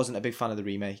 I wasn't a big fan of the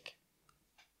remake.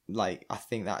 Like, I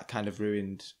think that kind of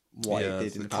ruined what it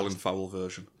did in the Colin past. Farrell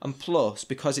version. And plus,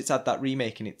 because it's had that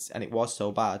remake and it was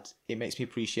so bad, it makes me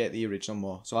appreciate the original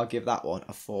more. So I'll give that one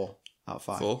a 4 out of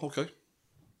 5. 4, okay.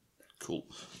 Cool.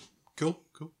 Cool.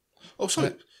 Oh,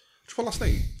 sorry. Just one last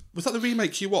thing. Was that the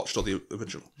remake you watched or the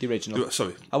original? The original.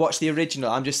 Sorry. I watched the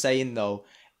original. I'm just saying though,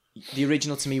 the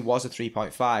original to me was a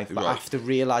 3.5, but Right. after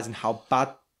realising how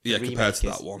bad the Yeah, remake compared to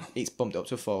is, that one. it's bumped up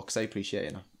to a 4 because I appreciate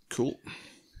it now. Cool.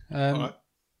 All right.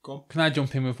 Go on. Can I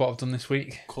jump in with what I've done this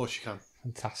week? Of course you can.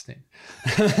 Fantastic.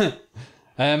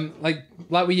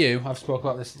 Like with you, I've spoke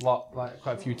about this a lot, like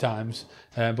quite a few times.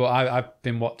 But I've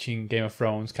been watching Game of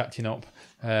Thrones, catching up.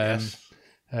 Yes.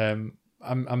 I'm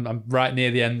right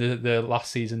near the end of the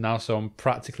last season now, so I'm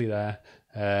practically there.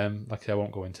 Like I said, I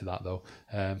won't go into that though.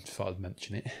 Just thought I'd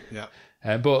mention it.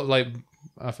 Yeah. But like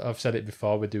I've said it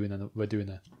before, we're doing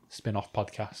a spin-off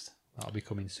podcast that'll be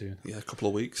coming soon. Yeah, a couple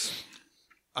of weeks.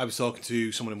 I was talking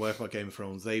to someone in work about Game of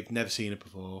Thrones. They've never seen it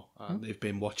before. They've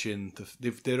been watching.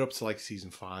 They're up to like season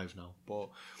 5 now. But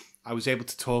I was able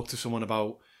to talk to someone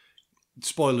about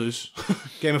spoilers,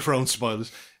 Game of Thrones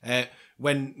spoilers.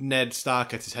 When Ned Stark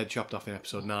gets his head chopped off in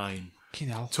episode 9.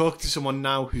 Talk to someone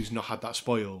now who's not had that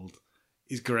spoiled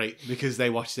is great because they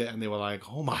watched it and they were like,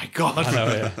 "Oh my god!" I know,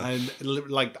 yeah. And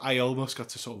like I almost got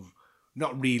to sort of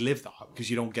not relive that because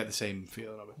you don't get the same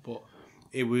feeling of it, but.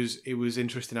 It was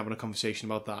interesting having a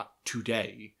conversation about that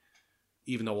today,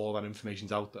 even though all that information's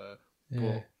out there.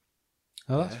 Yeah.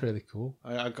 Oh, that's really cool.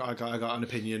 I got an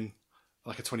opinion,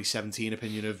 like a 2017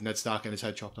 opinion of Ned Stark and his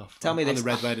head chopped off. Tell me and this. the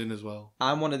Red Wedding as well.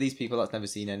 I'm one of these people that's never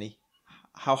seen any.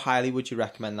 How highly would you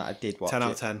recommend that I did watch 10 out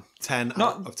it? of 10. 10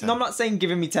 Not, out of 10. No, I'm not saying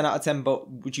giving me 10 out of 10, but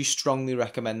would you strongly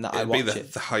recommend that I It'd be watch the,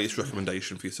 it? the highest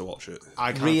recommendation for you to watch it.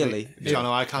 I can't Really?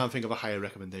 I can't think of a higher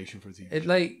recommendation for a TV. It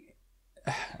like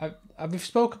we've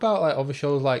spoke about like other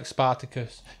shows like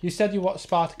Spartacus. You said you watched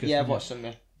Spartacus. Yeah, I've didn't you? watched some,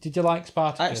 yeah. Did you like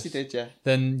Spartacus? I actually did, yeah.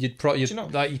 Then you'd probably you know-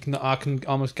 like I can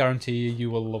almost guarantee you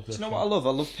will love this. Do you know what I love?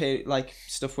 I love like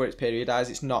stuff where it's periodized.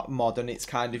 It's not modern. It's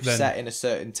kind of Then- set in a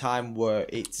certain time where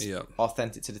it's Yeah.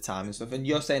 authentic to the time and stuff. And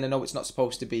you're saying, I know it's not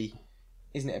supposed to be,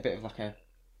 isn't it a bit of like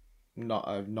not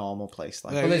a normal place?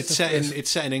 Like, Yeah, Well, it's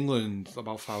set in England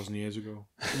about 1,000 years ago.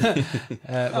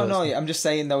 oh no, I'm just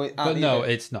saying though. But no,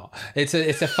 it's not. It's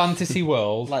a fantasy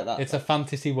world. Like that. It's a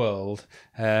fantasy world.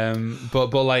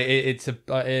 But like it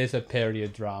is a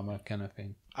period drama kind of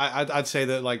thing. I'd say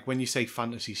that like when you say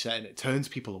fantasy setting, it turns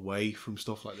people away from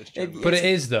stuff like this. generally. But it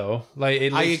is though. Like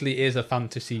it I- literally is a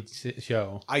fantasy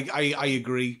show. I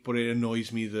agree, but it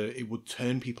annoys me that it would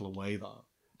turn people away. That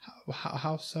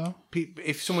How so?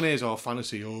 if someone is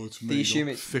fantasy, it's made assume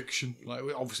up it's- fiction. Like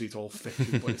obviously it's all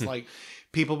fiction, but it's like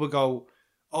people would go,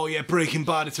 "Oh yeah, Breaking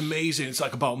Bad, it's amazing. It's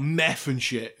like about meth and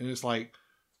shit," and it's like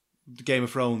Game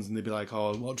of Thrones, and they'd be like,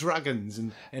 "Oh, what dragons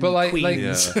and But like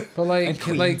queens." Yeah. but like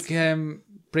queens.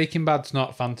 Breaking Bad's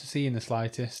not fantasy in the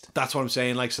slightest. That's what I'm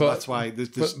saying. Like, so But- that's why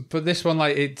there's But this one,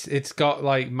 like it's got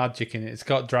like magic in it. It's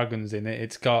got dragons in it.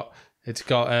 It's got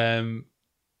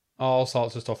all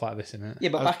sorts of stuff like this in it. Yeah,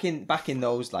 but back in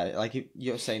those like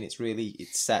you're saying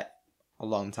it's set a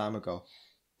long time ago.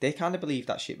 They kind of believed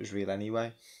that shit was real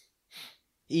anyway.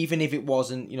 Even if it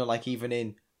wasn't, like even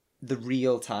in the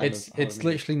real time. It's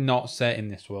literally not set in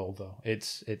this world though.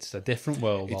 It's a different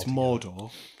world. it's altogether.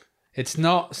 Mordor. It's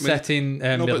not set in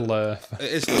Middle but- Earth.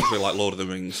 It is literally like Lord of the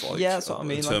Rings, like Yeah, that's what I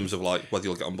mean, in like- terms of like whether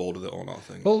you'll get on board with it or not. I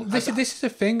think. Well, this is a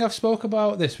thing. I've spoke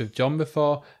about this with John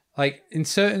before. Like in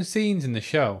certain scenes in the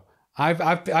show,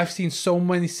 I've seen so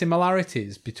many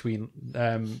similarities between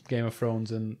Game of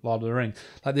Thrones and Lord of the Rings.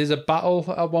 Like there's a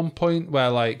battle at one point where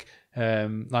like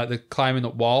they're climbing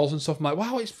up walls and stuff. I'm like,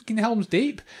 wow, it's fucking Helm's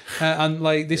Deep. And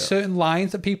like there's certain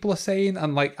lines that people are saying,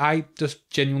 and like I just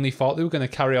genuinely thought they were going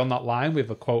to carry on that line with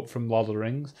a quote from Lord of the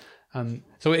Rings. And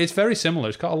so it's very similar.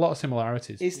 It's got a lot of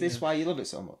similarities. Is this why you love it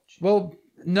so much? Well,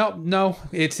 no,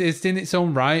 it's in its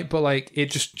own right, but like it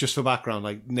Just for background,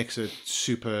 like Nick's a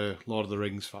super Lord of the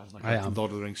Rings fan. Like I a am.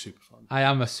 Lord of the Rings super fan. I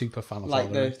am a super fan of Like Lord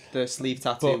of the Rings. the sleeve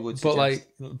tattoo would but suggest.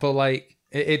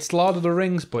 it's Lord of the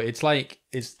Rings, but it's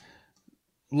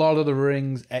Lord of the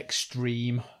Rings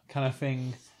extreme kind of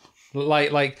thing.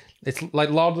 Like it's like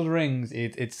Lord of the Rings.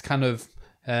 It's kind of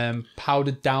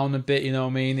powdered down a bit. You know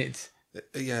what I mean? It's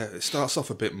Yeah, it starts off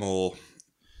a bit more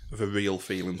of a real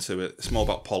feeling to it. It's more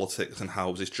about politics and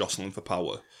houses jostling for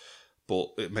power, but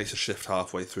it makes a shift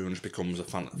halfway through and just becomes a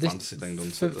fantasy thing,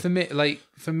 doesn't it?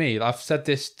 for me, I've said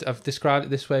this. I've described it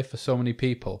this way for so many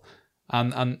people,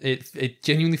 and it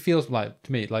genuinely feels like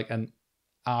to me like an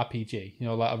RPG.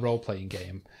 Like a role playing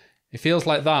game. It feels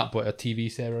like that, but a TV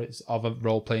series of a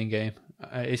role playing game.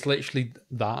 It's literally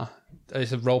that.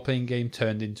 It's a role playing game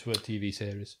turned into a TV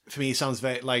series. For me, it sounds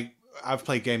very like I've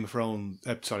played Game of Thrones.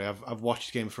 I've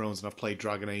watched Game of Thrones and I've played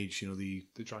Dragon Age. The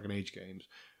Dragon Age games.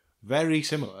 Very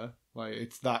similar. Like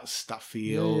it's that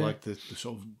feel, Yeah. like the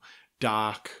sort of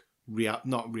dark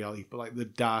not reality, but like the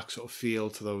dark sort of feel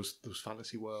to those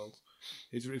fantasy worlds.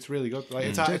 It's really good. Like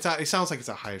it sounds like it's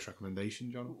a highest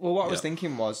recommendation, John. Well, what I was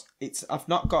thinking was, I've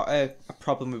not got a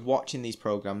problem with watching these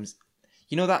programs.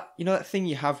 You know that thing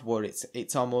you have where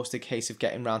it's almost a case of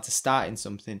getting round to starting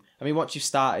something. I mean, once you've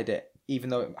started it, even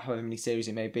though however many series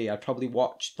it may be, I'd probably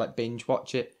binge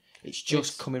watch it. It's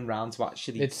just coming round to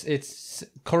actually. It's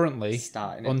currently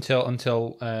starting it.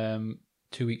 until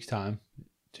 2 weeks time.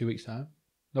 2 weeks time?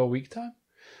 No, a week's time.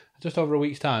 Just over a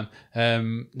week's time.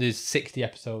 There's 60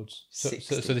 episodes. So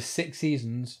 60. so there's 6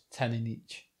 seasons, 10 in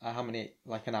each. How many?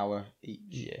 Like an hour each.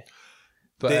 Yeah.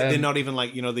 But They're not even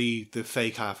like, you know, the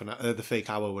fake the fake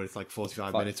hour where it's like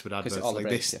 45 Like, minutes with 'cause adverts. all the Like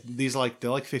breaks, this, these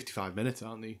they're like 55 minutes,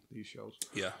 aren't they? These shows.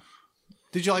 Yeah.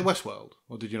 Did you like Westworld,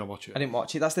 or did you not watch it? I didn't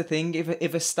watch it. That's the thing.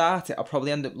 If I start it, I'll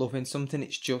probably end up loving something.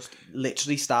 It's just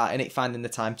literally starting it, finding the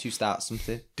time to start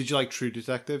something. Did you like True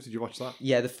Detective? Did you watch that?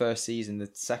 Yeah, the first season. The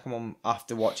second one,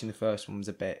 after watching the first one, was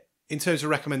a bit. In terms of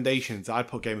recommendations, I'd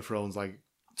put Game of Thrones like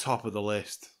top of the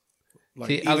list. Like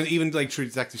See, even like True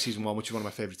Detective season 1, which is one of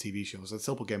my favorite TV shows, I'd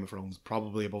still put Game of Thrones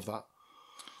probably above that.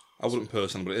 I wouldn't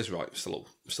personally, but it is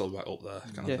still right up there,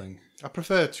 kind of thing. I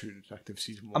prefer True Detective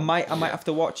season 1. I might have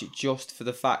to watch it just for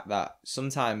the fact that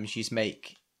sometimes you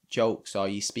make jokes or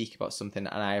you speak about something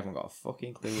and I haven't got a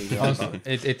fucking clue what you're on about.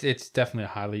 it's definitely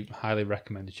a highly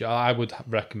recommended show. I would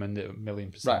recommend it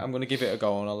 1,000,000%. Right, I'm going to give it a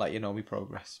go and I'll let you know my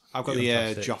progress. I've got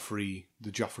Fantastic.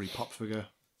 the Joffrey pop figure.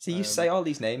 See, you say all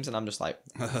these names and I'm just like,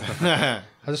 I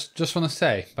just want to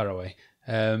say, by the way,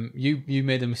 you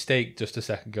made a mistake just a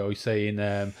second ago saying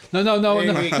no,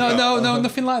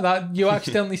 nothing like that. You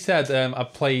accidentally said I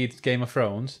played Game of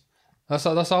Thrones. That's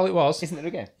all it was. isn't it a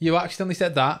game? You accidentally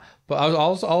said that, but I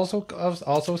was also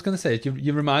going to say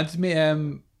you reminded me.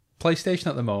 PlayStation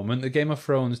at the moment, the Game of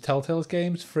Thrones Telltale's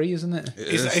game's free, isn't it?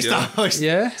 Is yeah.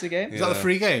 Yeah, It's a game? Is that the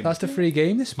free game? that's the free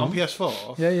game this on month.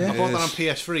 PS4? Yeah. I bought that on is.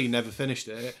 PS3, never finished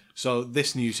it. So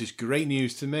this news is great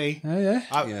news to me. Oh yeah.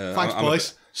 Thanks, I'm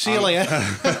boys. See you later.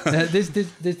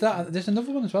 There's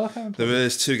another one as well. I can't remember. There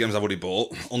is 2 games I've already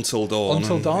bought. Until Dawn.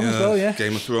 Until and, Dawn as well, yeah.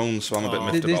 Game of Thrones, so I'm a bit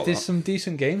miffed about There's that. some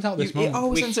decent games out this It month.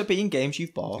 always ends up being games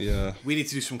you've bought. Yeah. We need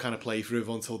to do some kind of playthrough of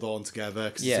Until Dawn together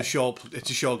because Yeah. it's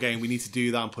a short game. We need to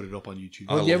do that and put it up on YouTube.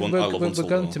 I love Yeah, one- we're I love going Until to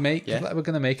Dawn. make Yeah. we're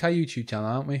going to make our YouTube channel,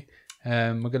 aren't we?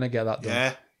 We're going to get that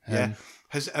done. Yeah.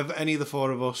 Have any of the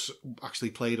 4 of us actually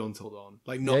played Until Dawn?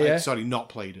 Like, not Yeah. sorry, not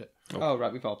played it. Oh,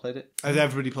 right, we've all played it. Has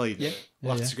everybody played it? Yeah.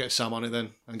 We'll have Yeah. to get Sam on it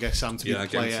then and get Sam to be Yeah, the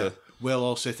get him player. to- We'll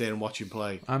all sit there and watch him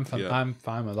play. I'm fine. Yeah. I'm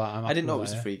fine with that. I didn't know it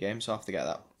was a free game, so I have to get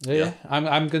that. Yeah.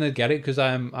 I'm going to get it because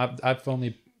I've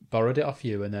only borrowed it off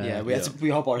you and Yeah,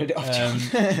 we all borrowed it off John.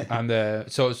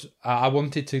 and so I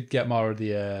wanted to get more of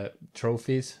the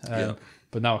trophies,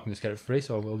 but now I can just get it free,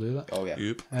 so I will do that. Oh, yeah.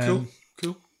 Yep.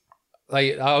 Cool.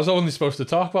 Like I was only supposed to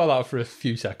talk about that for a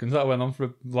few seconds. That went on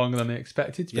for longer than I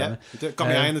expected. To be Yeah. honest. Got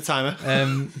my eye on the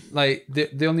timer. Like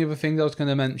the only other thing I was going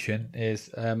to mention is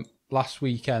last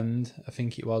weekend I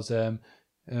think it was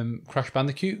Crash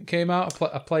Bandicoot came out.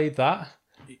 I played that.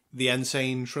 The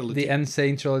Insane Trilogy. The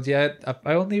Insane Trilogy. I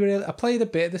played a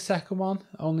bit of the second one.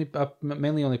 I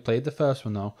mainly only played the first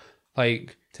one though.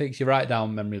 Like takes you right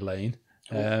down memory lane.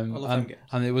 love them games.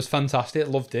 And it was fantastic.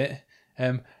 Loved it.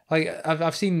 Like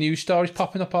I've seen news stories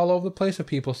popping up all over the place of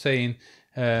people saying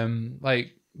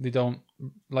like they don't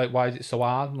like why is it so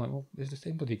hard? I'm like, well, it's the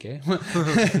same bloody game.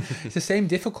 It's the same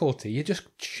difficulty. You're just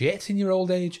shit in your old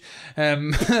age.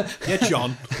 Yeah,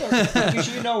 John.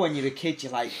 Because you know when you're a kid,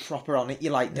 you're like proper on it.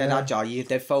 You're like dead agile. You're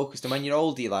dead focused. And when you're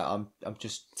older, you're like, I'm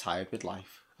just tired with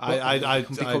life. I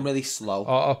can become really slow.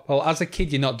 Well, as a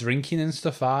kid, you're not drinking and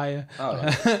stuff, are you? Oh,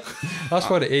 right. That's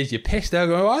what it is. You're pissed out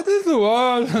going, why did the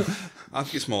one? I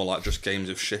think it's more like just games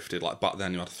have shifted. Like back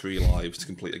then, you had 3 lives to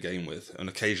complete a game with, and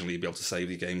occasionally you'd be able to save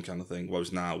your game, kind of thing.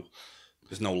 Whereas now,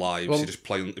 there's no lives. Well- you just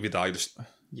play. If you die, just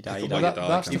You die, pick you up die. where That- you die.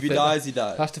 that's kind If of he thing. dies, he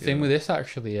dies. That's the thing with this,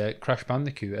 actually, Crash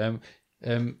Bandicoot.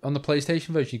 On the PlayStation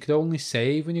version, you could only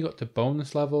save when you got to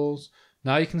bonus levels.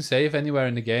 Now you can save anywhere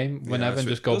in the game, whenever, and so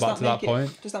just go back to that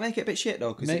point. Does that make it a bit shit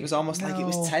though? Because Make- it was almost like it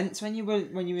was no. tense when you were I know,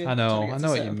 trying to get I to know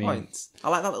what you certain mean. points. I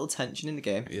like that little tension in the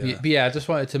game. Yeah. But yeah, I just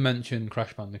wanted to mention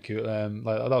Crash Bandicoot. Like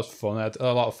that was fun. I had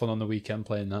a lot of fun on the weekend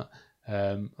playing that.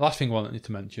 Last thing I wanted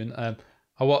to mention,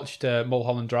 I watched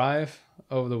Mulholland Drive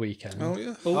over the weekend. Oh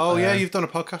yeah. Oh, yeah, you've done a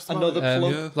podcast about Another it.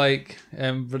 plug. Yeah. Like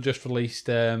we just released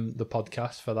the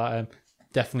podcast for that.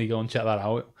 Definitely go and check that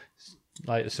out.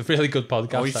 It's a really good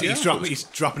podcast. Oh, he's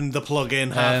dropping the plug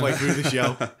in halfway through the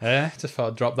show. Yeah, just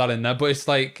thought I'd drop that in there. But it's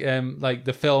like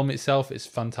the film itself is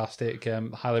fantastic.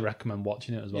 Highly recommend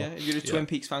watching it as well. Yeah, if you're a Twin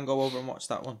Peaks fan, go over and watch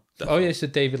that one. Oh yeah, it's a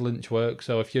David Lynch work.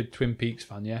 So if you're a Twin Peaks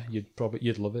fan, yeah, you'd love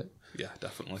it. Yeah,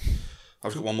 definitely.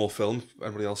 I've got one more film.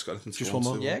 Everybody else got anything? Just want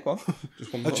one more? to- Yeah, go on.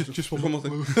 Just one more. just one more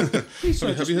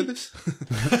thing. have you heard this?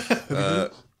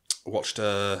 Watched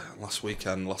last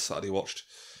Saturday. Watched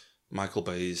Michael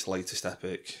Bay's latest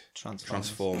epic,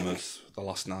 Transformers: The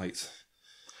Last Night.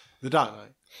 The Dark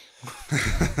Knight.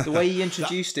 The way he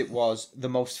introduced it was the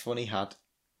most fun he had.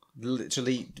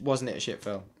 Literally, wasn't it a shit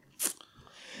film?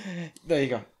 There you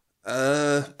go.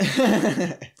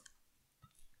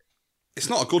 It's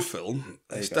not a good film.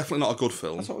 It's definitely not a good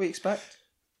film. That's what we expect.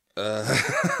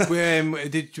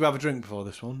 Did you have a drink before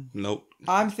this one? Nope.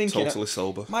 I'm thinking Totally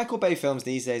sober. Michael Bay films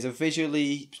these days are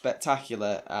visually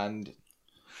spectacular and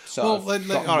sort of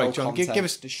got all right, no John. Give context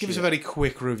us to a shit. very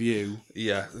quick review.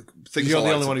 Yeah. You're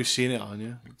the only one who's seen it, aren't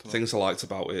you? Things I liked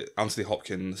about it. Anthony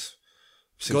Hopkins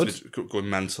seems to be going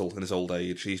mental in his old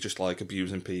age. He's just like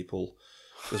abusing people.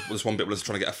 There's one bit where he's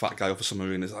trying to get a fat guy off a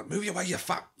submarine. He's like, "Move your way, you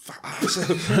fat ass,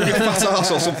 move your fat ass,"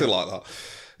 or something like that.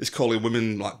 He's calling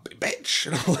women like bitch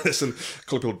and all this, and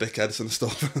calling people dickheads and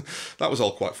stuff. That was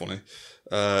all quite funny.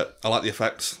 I like the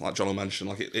effects, like John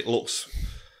mentioned. Like it looks,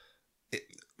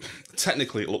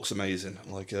 technically it looks amazing.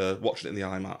 Like watching it in the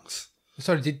IMAX.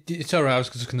 Sorry, sorry, I was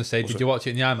just going to say, did you watch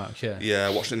it in the IMAX? Yeah. Yeah,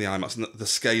 watching it in the IMAX, and the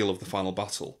scale of the final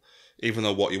battle. Even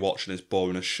though what you're watching is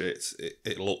boring as shit,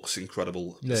 it looks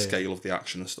incredible. The scale of the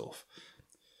action and stuff.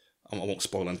 I won't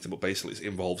spoil anything, but basically it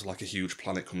involves like a huge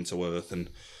planet coming to Earth and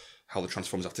how the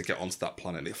Transformers have to get onto that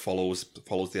planet. And it follows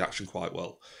the action quite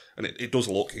well. And it does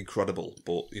look incredible,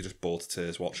 but you're just bored to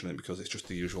tears watching it because it's just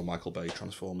the usual Michael Bay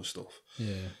Transformers stuff.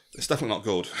 Yeah. It's definitely not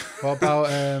good. What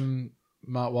about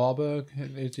Mark Wahlberg?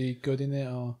 Is he good in it?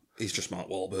 Or? He's just Mark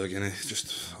Wahlberg, isn't he? He's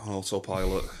just on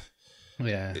autopilot.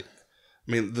 Yeah.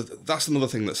 I mean, that's another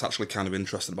thing that's actually kind of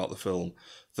interesting about the film.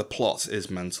 The plot is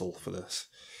mental for this.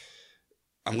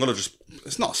 I'm going to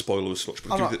it's not a spoiler as such,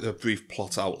 but give a brief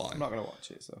plot outline. I'm not going to watch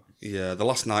it, so. Yeah, the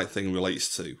Last Night thing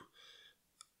relates to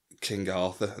King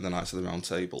Arthur and the Knights of the Round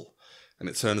Table. And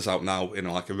it turns out now, in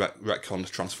like a retconned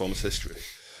Transformers history.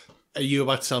 Are you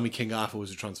about to tell me King Arthur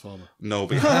was a Transformer? No,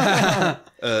 but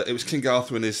it was King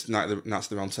Arthur and his Knights of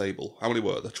the Round Table. How many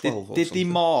were there? 12 or Did something?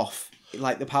 they morph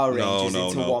like the Power Rangers No.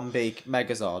 into one big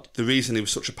Megazord? The reason he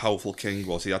was such a powerful king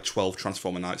was he had 12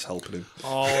 Transformer Knights helping him.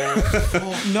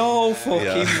 Oh, No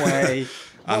fucking way.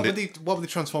 what were they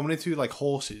transforming into? Like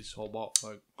horses or what?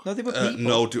 Like, No, they were people.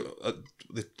 No,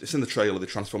 it's in the trailer. They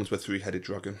transform into a 3-headed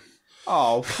dragon.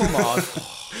 Oh, come on.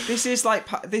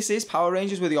 This is Power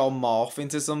Rangers where they all morph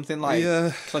into something like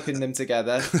clipping them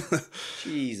together.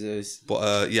 Jesus.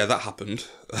 But yeah, that happened.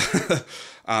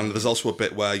 And there's also a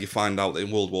bit where you find out that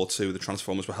in World War II, the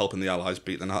Transformers were helping the Allies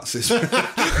beat the Nazis,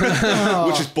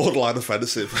 which is borderline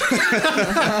offensive.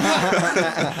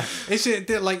 isn't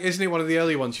it one of the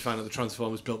early ones you find out the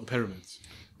Transformers built the pyramids?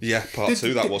 Yeah, part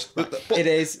 2, that was. But it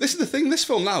is. This is the thing, this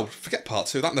film now, forget part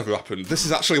 2, that never happened. This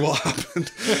is actually what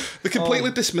happened. They're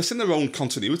completely dismissing their own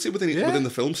continuity within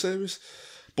the film series.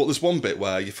 But there's one bit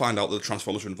where you find out that the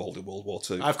Transformers were involved in World War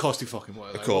II. Of course they fucking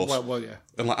were. Of course. Well, yeah.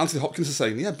 And like Anthony Hopkins is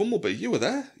saying, yeah, Bumblebee, you were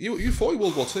there. You fought in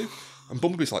World War II. And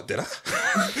Bumblebee's like, did I?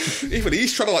 Even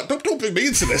he's trying to like, don't bring me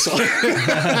into this.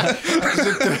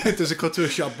 There's a cut to a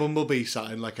shot of Bumblebee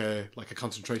sat in like a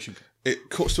concentration camp. It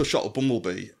cuts to a shot of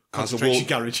Bumblebee Concentration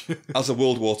garage. as a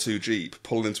World War II Jeep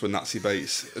pulling into a Nazi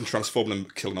base and transforming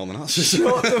and killing all the Nazis.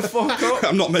 Shut the fuck up.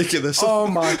 I'm not making this up. Oh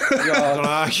my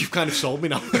god. You've kind of sold me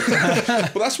now.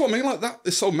 But that's what I mean, like that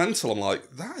is so mental. I'm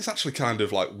like, that is actually kind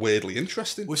of like weirdly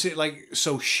interesting. Was it like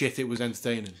so shit it was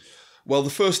entertaining? Well, the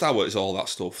first hour is all that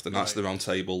stuff, the Knights of the Round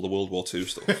Table, the World War II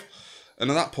stuff.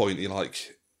 And at that point, you're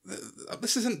like,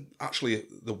 this isn't actually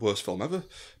the worst film ever.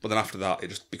 But then after that, it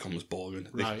just becomes boring.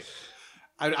 Right.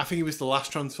 I think it was the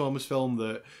last Transformers film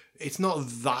that it's not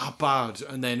that bad,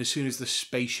 and then as soon as the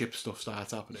spaceship stuff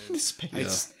starts happening,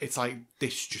 it's like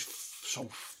this just so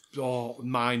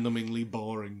mind-numbingly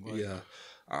boring. Like, Yeah.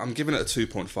 I'm giving it a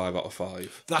 2.5 out of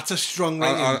 5. that's a strong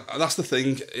rating. That's the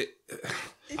thing.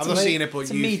 I've not seen it, but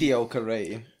it's a mediocre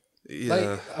rating.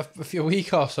 Yeah. Like a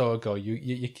week or so ago,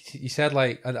 you said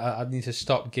like I need to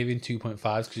stop giving 2.5s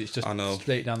because it's just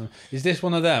straight down. Is this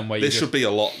one of them where this should be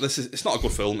a lot? It's not a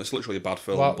good film. It's literally a bad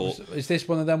film. But is this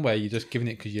one of them where you're just giving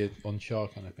it because you're unsure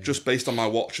kind of thing? Just based on my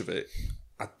watch of it,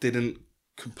 I didn't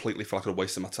completely feel like I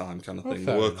wasted my time kind of thing.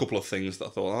 There were a couple of things that I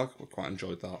thought, I quite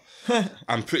enjoyed that.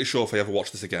 I'm pretty sure if I ever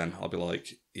watch this again, I'll be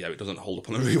like, yeah, it doesn't hold up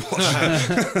on the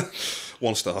rewatch.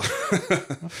 1 star.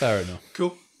 Fair enough.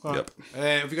 Cool. All Yep. right.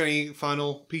 Have you got any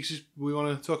final pieces we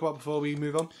want to talk about before we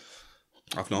move on?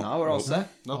 I've not. No, we're all set.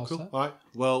 No, All cool. set. All right.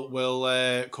 Well,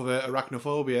 we'll cover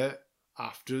Arachnophobia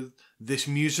after this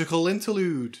musical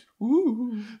interlude.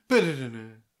 Ooh.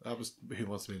 That was Who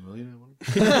Wants to Be a Millionaire, wasn't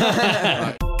it?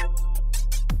 Right.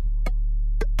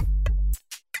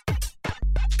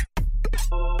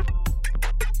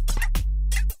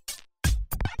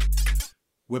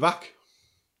 We're back.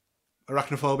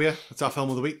 Arachnophobia. That's our film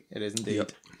of the week. It is indeed.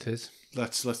 Yep. It is.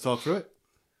 Let's talk through it.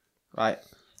 Right.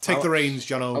 Take the reins,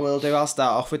 Jono. I will do. I'll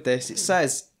start off with this. It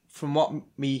says, from what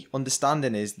me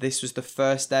understanding is, this was the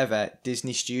first ever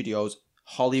Disney Studios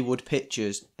Hollywood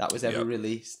Pictures that was ever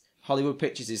released. Hollywood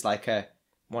Pictures is like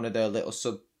one of their little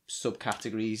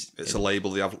subcategories. It's a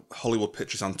label. They have Hollywood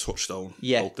Pictures and Touchstone.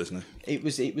 Yeah. Walt Disney. It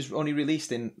was only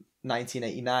released in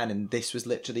 1989, and this was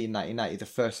literally in 1990 the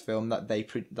first film that they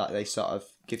sort of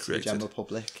give Created. to the general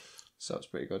public. So it's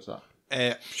pretty good.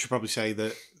 That. Should probably say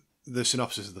that the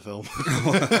synopsis of the film.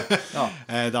 Oh.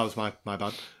 That was my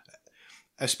bad.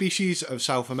 A species of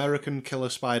South American killer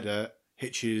spider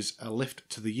hitches a lift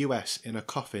to the US in a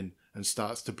coffin and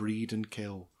starts to breed and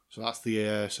kill. So that's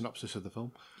the synopsis of the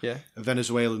film. Yeah, A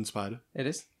Venezuelan spider. it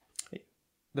is.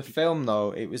 The film,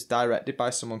 though, it was directed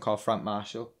by someone called Frank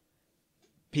Marshall.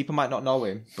 People might not know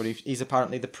him, but he's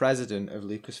apparently the president of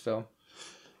Lucasfilm.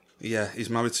 Yeah, he's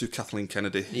married to Kathleen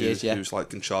Kennedy. Who's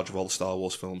like in charge of all the Star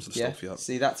Wars films and stuff. Yeah.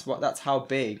 See, that's how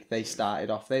big they started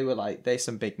off. They were they're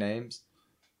some big names.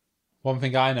 One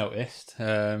thing I noticed,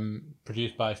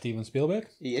 produced by Steven Spielberg.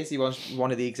 He is. He was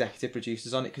one of the executive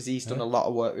producers on it because he's done a lot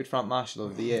of work with Frank Marshall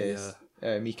over the years.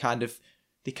 They kind of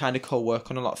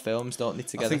co-work on a lot of films, don't they?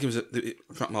 Together. I think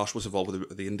Frank Marshall was involved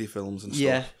with the indie films and stuff.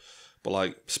 Yeah. But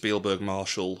like Spielberg,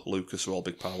 Marshall, Lucas are all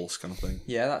big pals, kind of thing.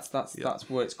 Yeah, that's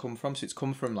where it's come from. So it's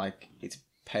come from it's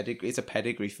a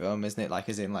pedigree film, isn't it? Like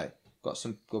as in got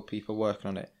some good people working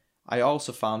on it. I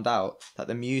also found out that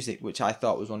the music, which I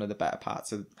thought was one of the better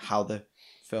parts of how the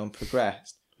film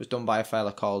progressed, was done by a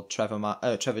fella called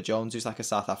Trevor Jones, who's like a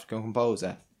South African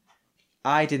composer.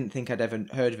 I didn't think I'd ever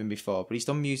heard of him before, but he's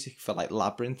done music for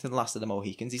Labyrinth and Last of the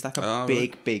Mohicans. He's like a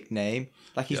big name.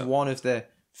 Like he's one of the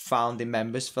founding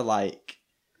members for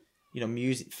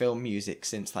film music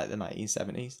since the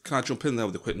 1970s. Can I jump in there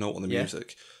with a quick note on the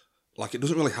music? Like, it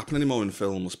doesn't really happen anymore in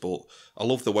films, but I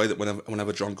love the way that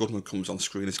whenever John Goodman comes on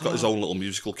screen, he's got his own little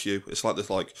musical cue. It's like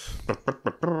this, I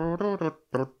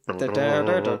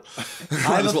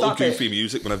this little goofy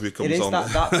music whenever he comes on.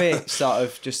 That bit sort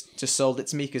of just sold it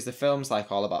to me because the film's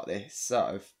all about this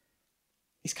sort of.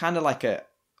 It's kind of like a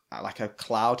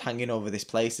cloud hanging over this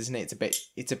place, isn't it?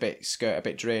 It's a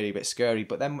bit dreary, a bit scary.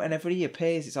 But then whenever he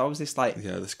appears, it's always this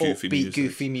this goofy upbeat, music.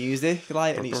 goofy music,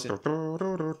 and it's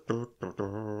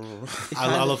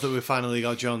I love that we finally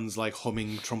got John's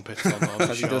humming trumpets on the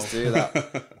because show. he does do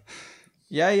that.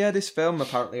 Yeah. This film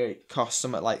apparently it cost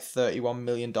something like $31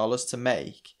 million to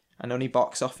make, and only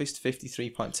box office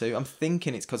 53.2. I'm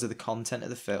thinking it's because of the content of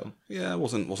the film. Yeah, it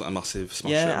wasn't a massive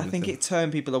smash. Yeah, I think it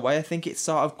turned people away. I think it's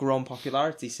sort of grown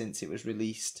popularity since it was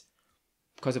released.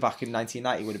 Because back in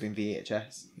 1990 it would have been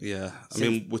VHS. Yeah, I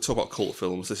mean, we talk about cult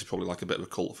films. This is probably a bit of a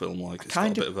cult film. It's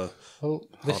got a bit of a. Well,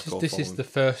 this is the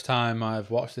first time I've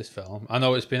watched this film. I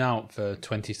know it's been out for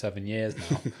 27 years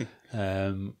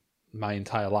now, my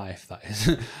entire life that is,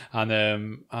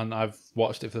 and I've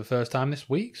watched it for the first time this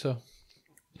week. So,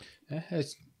 yeah,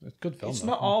 it's a good film. It's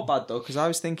not all bad though, because I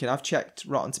was thinking I've checked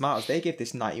Rotten Tomatoes. They give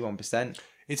this 91%.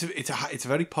 It's a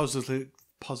very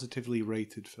positively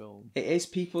rated film. It is.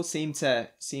 People seem to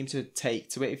take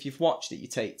to it. If you've watched it, you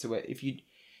take to it.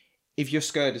 If you're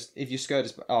scared as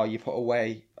you put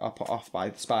away or put off by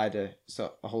the spider,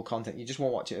 so the whole content, you just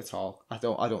won't watch it at all. I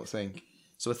don't think.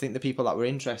 So I think the people that were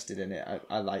interested in it,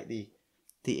 I like the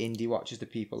indie watchers, the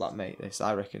people that make this.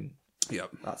 I reckon. Yeah.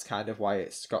 That's kind of why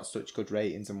it's got such good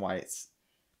ratings and why it's.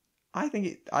 I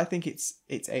think it's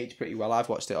aged pretty well. I've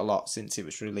watched it a lot since it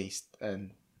was released,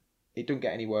 and it doesn't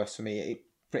get any worse for me.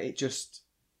 It's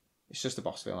just a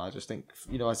boss film. I just think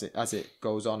as it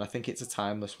goes on, I think it's a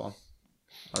timeless one.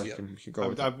 I reckon we could go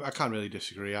with that. I can't really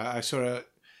disagree. I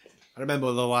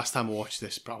remember the last time I watched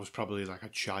this, I was probably like a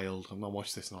child. I've not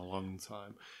watched this in a long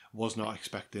time. I was not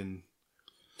expecting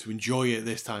to enjoy it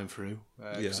this time through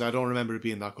because I don't remember it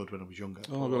being that good when I was younger.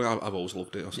 Oh, really, I've always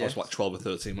loved it. I was like 12 or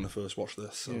 13 when I first watched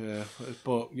this. So. Yeah,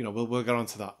 but we'll get on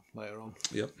to that later on.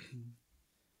 Yep.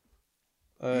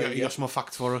 You got some more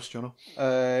facts for us, Jono?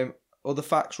 Other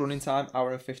facts: running time,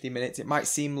 hour and 50 minutes. It might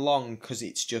seem long because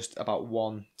it's just about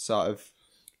one thing.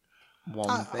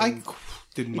 I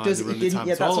didn't mind the running time.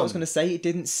 Yeah, that's at all. what I was going to say. It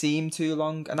didn't seem too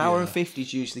long. An hour and 50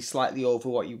 is usually slightly over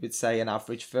what you would say an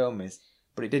average film is,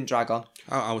 but it didn't drag on.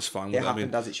 I was fine with it. It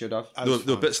happened as it should have.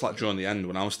 There were bits during the end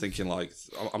when I was thinking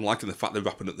I'm liking the fact they're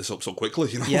wrapping this up so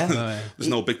quickly. Yeah. There's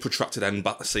no big protracted end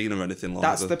back scene or anything like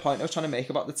that. That's the point I was trying to make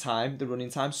about the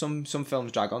running time. Some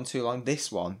films drag on too long.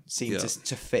 This one seemed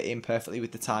to fit in perfectly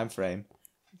with the time frame.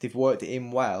 They've worked it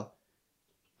in well,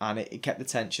 and it kept the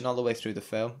tension all the way through the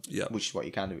film, which is what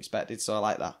you kind of expected. So I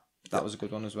like that. That was a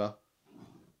good one as well.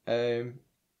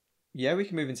 Yeah, we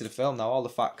can move into the film now. All the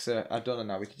facts are done, and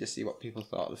now we can just see what people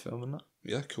thought of the film and that.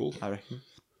 Yeah, cool. I reckon.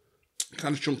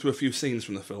 Kind of jump through a few scenes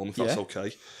from the film, if that's Yeah.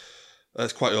 okay.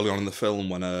 It's quite early on in the film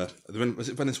when they're in, was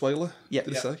it Venezuela? Yeah.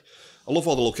 Did it say? I love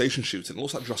all the location shooting. It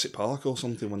looks like Jurassic Park or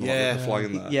something when they're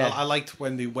flying there. Yeah. I liked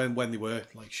when they were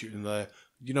like shooting there.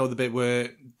 You know the bit where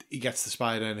he gets the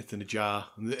spider and it's in a jar,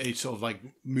 and it sort of like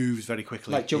moves very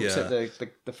quickly. Like jumps Yeah. at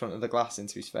the front of the glass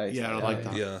into his face. Yeah, I like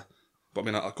that. Yeah, but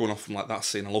I mean, going off from like that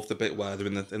scene, I love the bit where they're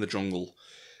in the jungle,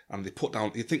 and they put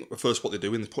down. You think at first what they're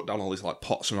doing? They put down all these like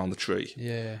pots around the tree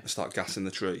Yeah. and start gassing the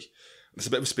tree. It's a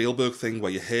bit of a Spielberg thing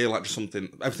where you hear like just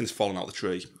something, everything's falling out of the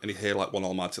tree, and you hear like one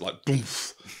almighty like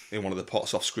boomf in one of the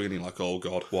pots off screen. And you're like, oh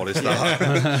god, what is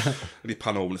that? And you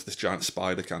pan over and it's this giant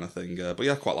spider kind of thing. But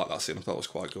yeah, I quite like that scene. I thought it was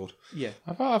quite good. Yeah.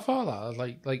 I thought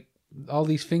that like all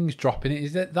these things dropping.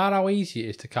 Is that how easy it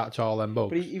is to catch all them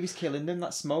bugs? But he was killing them.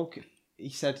 That smoke, he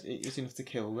said it was enough to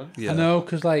kill them. Yeah, I know,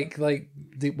 because like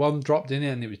the one dropped in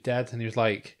it and it was dead, and he was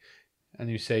like, and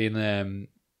he was saying,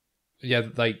 yeah,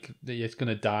 like it's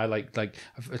gonna die. Like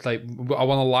it's like I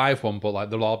want a live one, but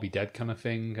like they'll all be dead, kind of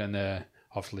thing. And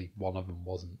obviously one of them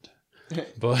wasn't.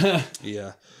 But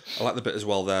yeah, I like the bit as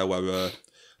well there where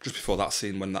just before that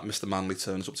scene when that Mr. Manley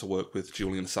turns up to work with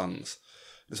Julian Sands.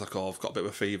 It's like, oh, I've got a bit of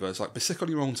a fever. It's like, be sick on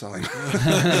your own time.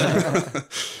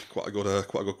 quite a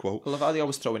good quote. I love how they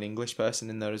always throw an English person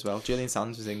in there as well. Julian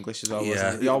Sands was English as well, Yeah.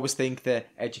 wasn't he? They always think the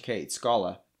educated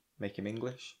scholar make him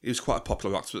English. He was quite a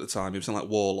popular actor at the time. He was in like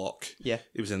Warlock. Yeah.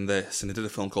 He was in this, and he did a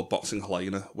film called Boxing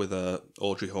Helena with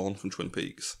Audrey Horne from Twin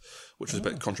Peaks, which was a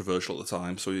bit controversial at the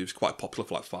time. So he was quite popular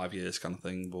for like 5 years, kind of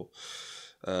thing.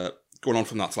 But going on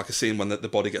from that to like a scene when the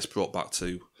body gets brought back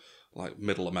to like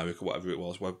Middle America, whatever it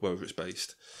was, wherever it's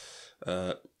based,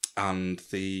 and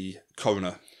the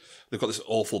coroner. They've got this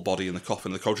awful body in the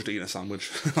coffin. The coroner's eating a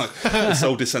sandwich. Like, they're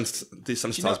so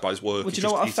desensitized by his work. Well, He's do you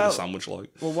know just what I eating felt? a sandwich. Like,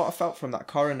 Well, what I felt from that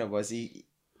coroner was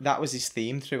that was his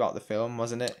theme throughout the film,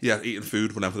 wasn't it? yeah, eating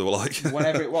food whenever they were like.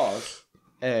 Whenever it was,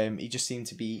 he just seemed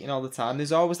to be eating all the time.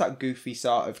 There's always that goofy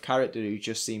sort of character who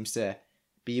just seems to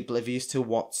be oblivious to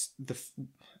what's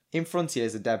in front he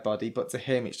is a dead body, but to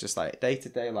him it's just like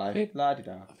day-to-day life.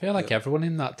 La-di-da. I feel like everyone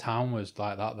in that town was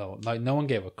like that though. Like no one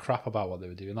gave a crap about what they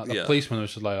were doing. Like the Yeah. policeman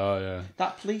was just like, oh yeah.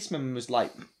 That policeman was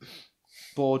like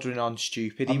bordering on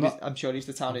stupid. I'm sure he's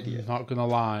the town idiot. I'm not gonna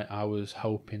lie, I was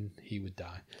hoping he would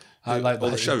die. I like the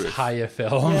the sheriff? entire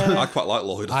film. I quite like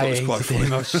Lloyd. I thought I it was quite hated funny.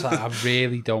 him. I was just like, I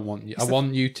really don't want you. I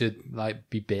want you to like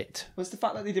be bit. Was the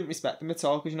fact that they didn't respect them at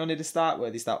all? Because you know near the start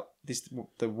where there's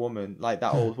the woman, like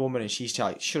that old woman, and she's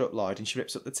like, "Shut up, Lloyd," and she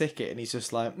rips up the ticket, and he's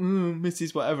just like,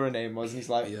 "Mrs. whatever her name was," and he's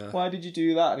like, Yeah. "Why did you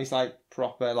do that?" And he's like,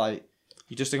 "Proper like."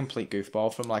 You're just a complete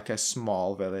goofball from like a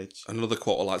small village. Another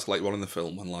quote I liked later on in the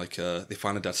film when like they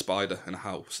find a dead spider in a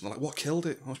house and they're like, what killed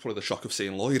it? That was probably the shock of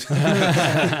seeing Lloyd.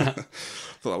 Thought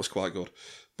that was quite good.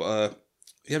 But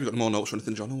yeah, have you got any more notes or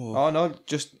anything, John? Or... Oh no,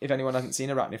 just if anyone hasn't seen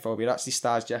Arachnophobia, it actually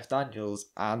stars Jeff Daniels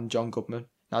and John Goodman.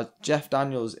 Now Jeff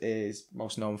Daniels is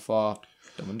most known for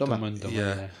Dumb and Dumber. Dumb and Dumber,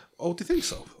 Yeah. Oh, do you think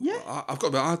so? Yeah. I've got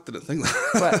a bit, I didn't think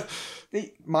that. But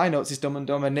my notes is Dumb and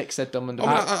Dumber. Nick said Dumb and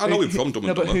Dumber. I know him from Dumb and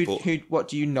No, but Dumber, but- what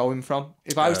do you know him from?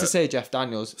 If I was to say Jeff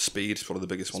Daniels, Speed is probably the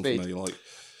biggest one Speed. for me. Like,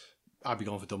 I'd be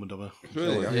going for Dumb and Dumber.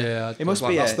 really? Yeah, it must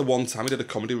Like, be that's a, the one time he did a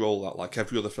comedy role that like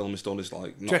every other film he's done is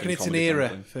like. Do you reckon it's an era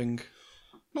thing?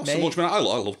 Not so much. I mean, I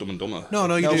love Dumb and Dumber. No,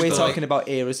 you No, do. we're like- talking about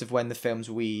eras of when the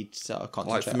films we'd sort of Like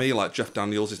concentrate. for me, like Jeff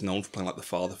Daniels is known for playing like the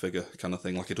father figure kind of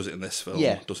thing. Like he does it in this film,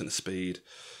 Yeah. does it in Speed.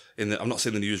 I'm not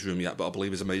seeing the Newsroom yet, but I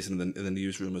believe he's amazing in the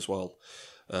Newsroom as well.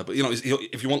 But you know,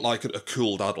 if you want like a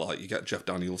cool dad, like you get Jeff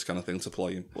Daniels kind of thing to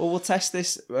play him. Well, we'll test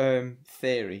this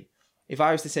theory. If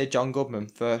I was to say John Goodman,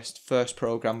 first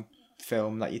program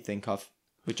film that you'd think of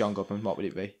with John Goodman, what would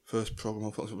it be? First program,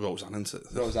 I thought it was Roseanne, isn't it?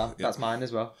 Roseanne. Yeah. That's mine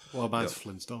as well. Well, mine's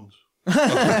Flintstones.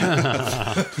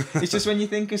 It's just when you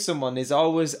think of someone, there's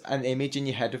always an image in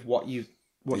your head of what you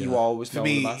always For know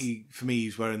me, them as.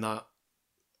 he's wearing that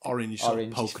orange,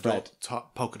 Orange polka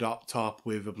dot top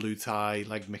with a blue tie,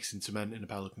 like mixing cement in a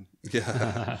pelican.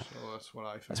 Yeah. So that's what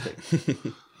I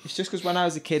think. It's just because when I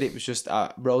was a kid, it was just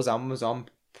Roseanne was on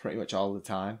pretty much all the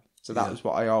time, so that was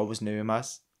what I always knew him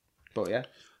as. But yeah,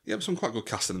 Yeah, but some quite good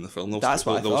casting in the film. Those, That's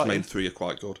what I those thought, main yeah. three are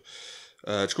quite good.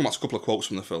 Just come back to a couple of quotes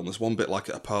from the film. There's one bit like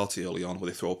at a party early on where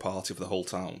they throw a party for the whole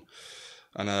town.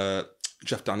 And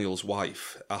Jeff Daniels'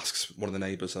 wife asks one of the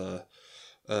neighbours, asked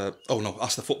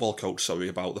the football coach,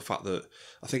 about the fact that,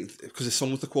 I think, because his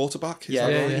son was the quarterback. Is that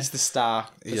right? he's the star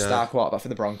quarterback for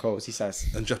the Broncos. He says.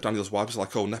 And Jeff Daniels' wife is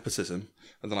like, oh, nepotism.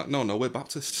 And they're like, no, we're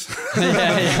Baptists.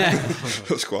 yeah.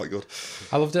 That's quite good.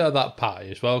 I loved it at that party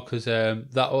as well because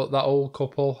that old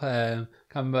couple, can't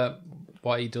remember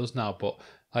what he does now, but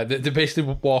like they're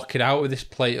basically walking out with this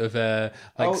plate of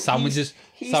sandwiches.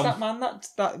 He's that man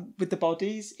that with the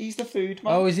bodies. He's the food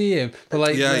man. Oh, is he him? But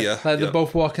like, they're yeah.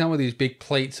 both walking out with these big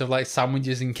plates of like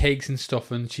sandwiches and cakes and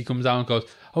stuff, and she comes out and goes,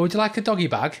 "Oh, would you like a doggy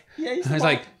bag?" Yeah, and he's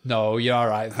like, "No, you're all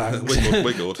right, thanks."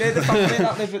 We're good. They're the family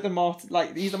that live at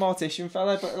the he's the mortician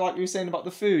fella, but like we were saying about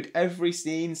the food, every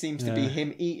scene seems to be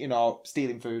him eating or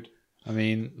stealing food. I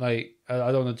mean, like,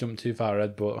 I don't want to jump too far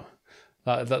ahead, but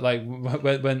that like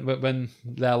when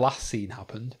their last scene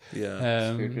happened,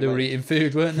 they were eating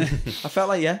food, weren't they? I felt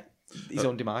like his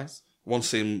own demise. One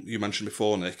scene you mentioned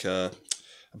before, Nick,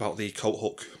 about the coat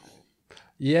hook.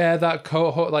 Yeah, that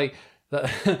coat hook, like.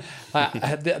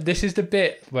 This is the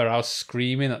bit where I was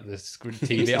screaming at the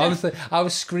TV. Honestly, I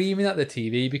was screaming at the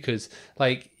TV because,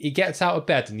 like, he gets out of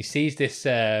bed and he sees this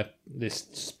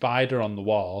spider on the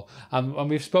wall, and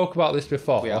we've spoke about this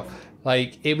before. Yeah.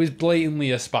 Like, it was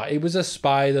blatantly a spider. It was a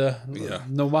spider. Yeah.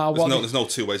 No matter what. There's no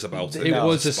two ways about it. It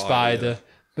was a spider. Yeah.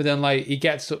 But then, like, he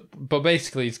gets up. But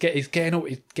basically, he's getting up.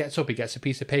 He gets up. He gets a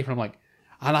piece of paper. I'm like.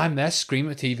 And I'm there screaming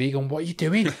at the TV going, "What are you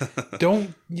doing?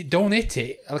 Don't hit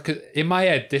it." Because in my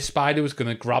head, this spider was going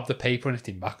to grab the paper and hit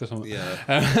him back or something.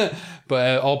 Yeah.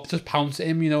 Or just pounce at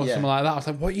him, something like that. I was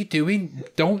like, "What are you doing?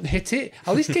 Don't hit it.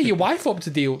 At least get your wife up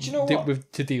to deal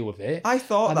with it." I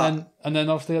thought And then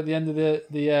obviously at the end of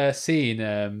the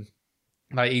scene,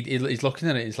 like he's looking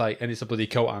at it, it's like, and it's a bloody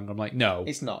coat hanger. I'm like, no,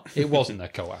 it's not. It wasn't a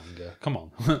coat hanger. Come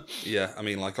on. Yeah, I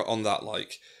mean, like on that,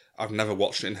 like I've never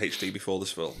watched it in HD before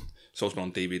this film. So it's been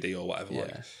on DVD or whatever.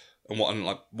 Yeah. Like, and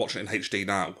like watching it in HD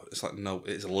now, it's like, no,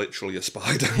 it's literally a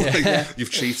spider. Like,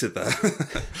 you've cheated there.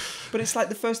 But it's like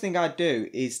the first thing I'd do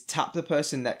is tap the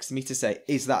person next to me to say,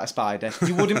 "Is that a spider?"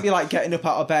 You wouldn't be like getting up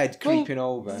out of bed, creeping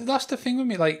over. That's the thing with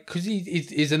me, like, because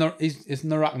he's an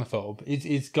arachnophobe.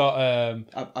 He's got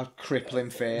a crippling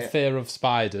fear. Fear of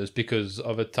spiders because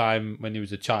of a time when he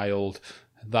was a child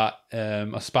that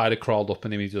a spider crawled up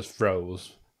and he just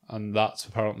froze, and that's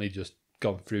apparently just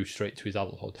gone through straight to his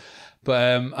adulthood.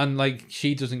 But and like,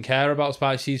 she doesn't care about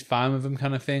spiders, she's fine with them,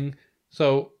 kind of thing.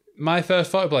 So my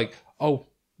first thought would be like, oh,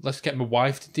 let's get my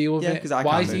wife to deal with it.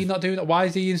 Why is he not doing that? Why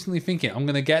is he instantly thinking, I'm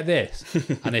gonna get this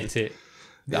and hit it?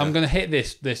 I'm gonna hit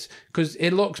this because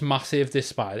it looks massive, this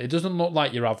spider. It doesn't look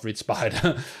like your average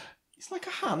spider. It's like a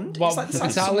hand. Well, it's like the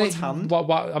size of someone's hand.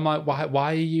 I'm like,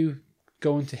 why are you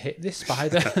going to hit this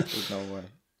spider? There's no way.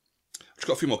 I've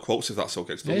got a few more quotes if that's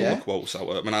okay. Just a Yeah. more quotes out.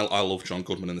 I mean, I love John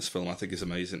Goodman in this film. I think he's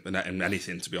amazing in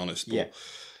anything, to be honest. But,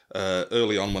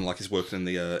 early on, when like he's working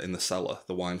in the cellar,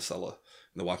 the wine cellar,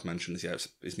 and the wife mentions, it's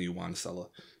his new wine cellar.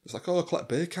 It's like, oh, I collect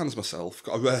beer cans myself.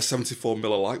 Got a rare 74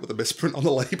 Miller Lite with a misprint on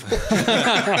the label.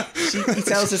 He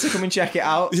tells us to come and check it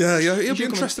out. Yeah, he'll be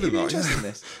interested in that. In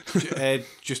this.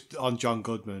 Just on John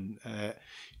Goodman,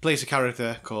 he plays a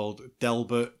character called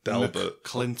Delbert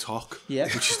McClintock,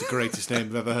 which is the greatest name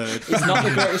I've ever heard. It's not the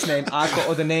greatest name. I've got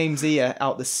other names here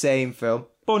out the same film.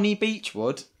 Bunny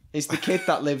Beechwood is the kid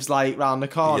that lives like round the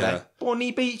corner. Yeah.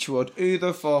 Bunny Beechwood, who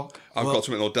the fuck? I've got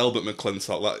to admit, though, Delbert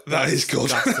McClintock, that is good.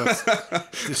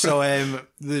 So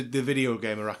the video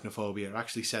game Arachnophobia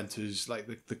actually centres, like,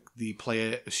 the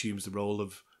player assumes the role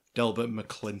of Delbert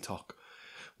McClintock,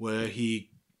 where he's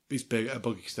a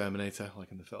bug exterminator,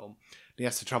 like in the film. He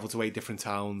has to travel to 8 different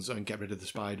towns and get rid of the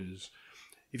spiders.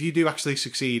 If you do actually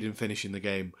succeed in finishing the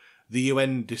game, the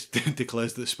UN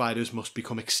declares that spiders must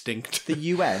become extinct. The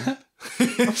UN?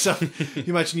 So you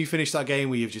imagine you finish that game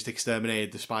where you've just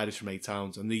exterminated the spiders from 8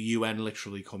 towns, and the UN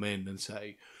literally come in and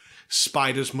say,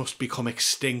 spiders must become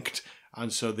extinct.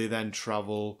 And so they then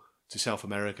travel to South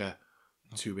America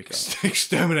to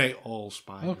exterminate all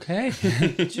spiders. Okay.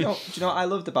 Do you know what I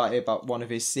loved about it, about one of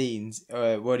his scenes,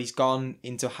 where he's gone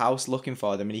into a house looking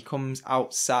for them, and he comes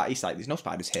outside, he's like, there's no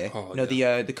spiders here.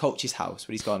 The coach's house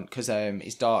where he's gone, because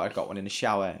his daughter got one in the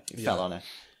shower, it fell on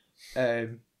her.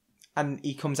 And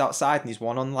he comes outside and there's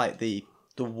one on like the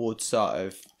wood sort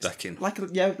of decking, like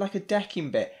a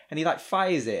decking bit, and he like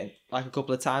fires it like a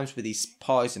couple of times with his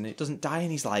poison, and it doesn't die,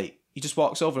 and he just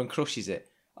walks over and crushes it.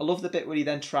 I love the bit where he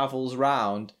then travels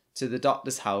round to the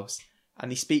doctor's house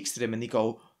and he speaks to them and they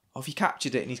go, "Oh, have you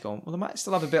captured it?" And he's going, "Well, I might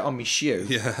still have a bit on my shoe."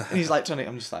 Yeah. And he's like trying to,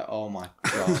 I'm just like, oh my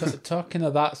God. Talking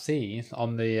of that scene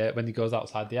on the when he goes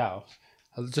outside the house,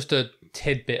 just a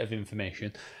tidbit of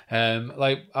information.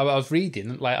 Like I was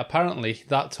reading, like apparently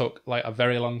that took like a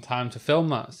very long time to film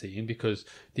that scene because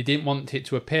they didn't want it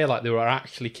to appear like they were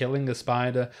actually killing a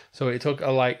spider. So it took a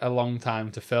long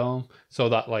time to film. So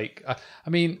that like, I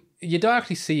mean, you don't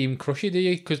actually see him crush it, do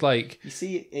you? Because like you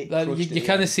see it you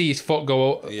kind of see his foot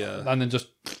go up, yeah, and then just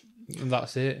and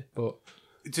that's it. But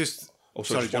just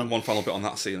Also, Sorry, just John. one final bit on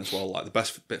that scene as well. Like the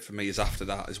best bit for me is after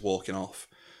that is walking off.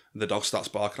 The dog starts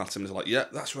barking at him. He's like, "Yeah,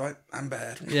 that's right. I'm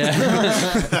bad."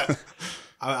 Yeah.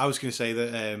 I was going to say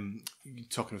that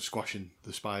talking of squashing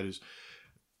the spiders,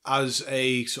 as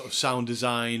a sort of sound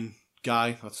design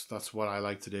guy, that's what I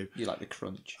like to do. You like the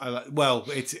crunch.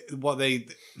 It's what they.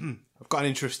 I've got an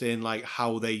interest in like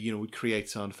how they would create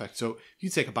sound effects. So if you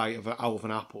take a bite out of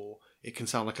an apple, it can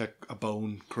sound like a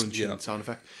bone crunching sound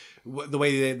effect. The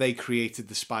way they created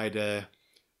the spider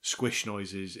squish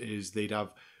noises is they'd have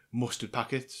mustard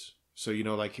packets. So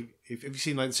like if you've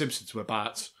seen like The Simpsons where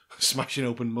Bart's smashing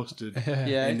open mustard.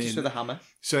 Yeah, just with a hammer.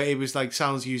 So it was like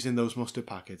sounds using those mustard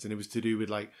packets, and it was to do with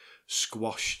like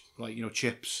squash, like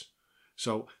chips.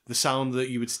 So the sound that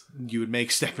you would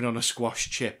make stepping on a squash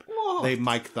chip, they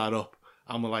mic'd that up,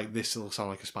 and were like, "This will sound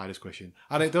like a spider squishing,"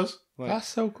 and it does. Like, That's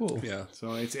so cool. Yeah.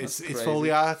 so it's crazy.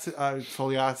 Foley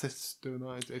artists doing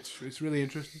that. It's really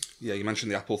interesting. Yeah, you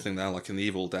mentioned the apple thing there. Like in The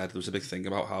Evil Dead, there was a big thing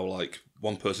about how like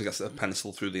one person gets a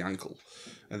pencil through the ankle,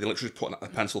 and they literally put a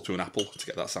pencil through an apple to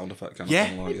get that sound effect. Kind Yeah. of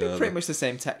thing. Like, It'd be pretty much the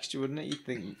same texture, wouldn't it? You'd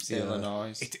think similar Yeah.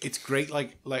 noise. It's great.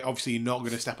 Like obviously you're not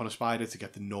going to step on a spider to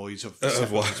get the noise of Of stepping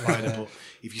on what? a spider, but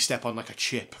if you step on like a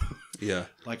chip, yeah.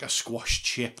 like a squash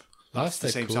chip, That's the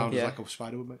same cool. sound Yeah. as like a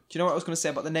spider would make. Do you know what I was going to say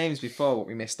about the names before? What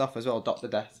we missed off as well? Dr.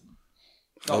 Death.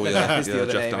 Oh, Dr. yeah. Death is the Yeah,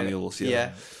 other Jeff name. innit? Daniels,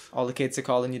 yeah. All the kids are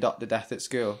calling you Dr. Death at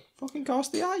school. Fucking course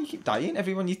they are. You keep dying.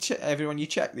 Everyone you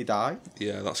check, they die.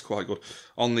 Yeah, that's quite good.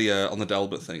 On the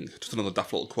Delbert thing, just another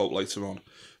daft little quote later on.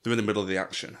 They're in the middle of the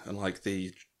action, and like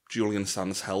the Julian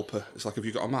Sands helper, it's like, "Have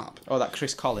you got a map?" Oh, that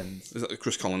Chris Collins. Is that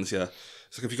Chris Collins? Yeah.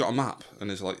 It's like, "Have you got a map?" And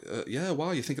he's like, "Yeah.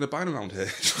 Why? You thinking of buying around here?"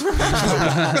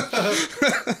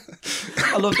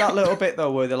 I love that little bit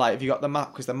though, where they're like, "Have you got the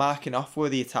map?" Because they're marking off where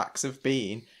the attacks have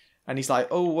been. And he's like,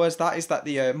 "Oh, where's that? Is that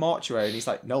the mortuary?" And he's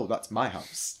like, "No, that's my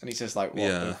house." And he's just like, "What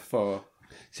Yeah. the fuck?"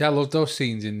 See, I love those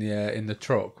scenes in the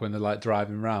truck when they're like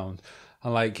driving around,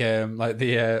 and like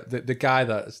the guy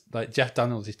that's like Jeff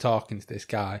Daniels is talking to this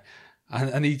guy,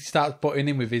 and he starts butting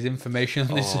in with his information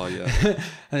on this, Oh, yeah.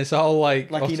 and it's all like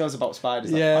He knows about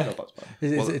spiders. Like, Yeah. I know about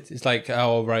spiders. it's like,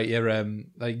 oh right, you're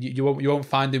like you won't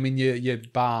find him in your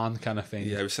barn kind of thing.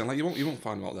 Yeah, he was saying like, you won't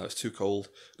find him out there. It's too cold.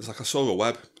 It's like, I saw a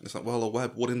web. It's like, well, a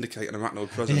web would indicate an arachnid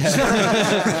presence.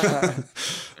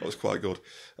 That was quite good.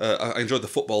 I enjoyed the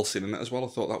football scene in it as well. I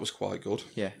thought that was quite good.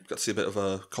 Yeah. Got to see a bit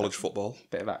of college football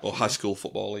Bit of action. or high school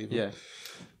football even. Yeah.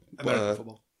 American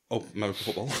football. Oh, American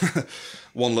football.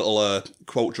 One little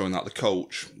quote during that: the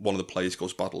coach, one of the plays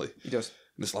goes badly. He does.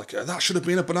 And it's like, that should have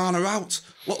been a banana out.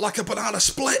 Looked like a banana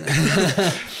split.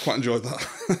 Quite enjoyed that.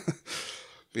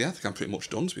 But yeah, I think I'm pretty much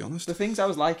done, to be honest. The things I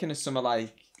was liking is some of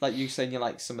like you saying you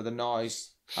like some of the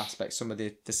noise aspects, some of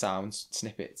the sounds,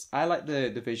 snippets. I like the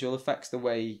visual effects, the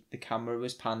way the camera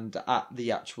was panned at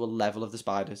the actual level of the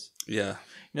spiders. Yeah.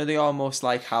 They almost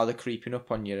like how they're creeping up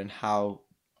on you and how...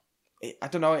 I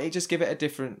don't know, it just give it a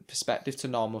different perspective to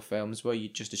normal films where you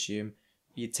just assume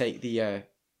you'd take the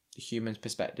human's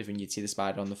perspective and you'd see the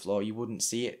spider on the floor. You wouldn't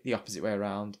see it the opposite way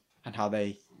around and how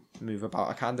they move about.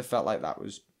 I kind of felt like that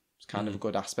was kind of a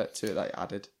good aspect to it that it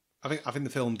added. I think the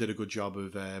film did a good job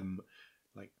of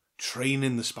like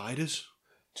training the spiders.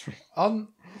 On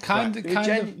kind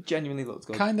of Genuinely looked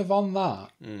good. kind of on that,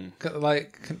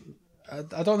 like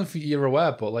I don't know if you're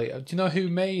aware, but like, do you know who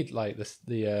made like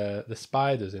the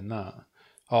spiders in that,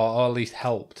 or at least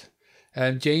helped?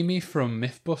 Jamie from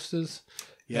MythBusters.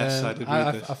 Yes, I did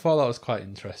read this. I thought that was quite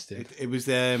interesting. It was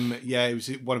it was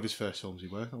one of his first films he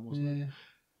worked on, wasn't it?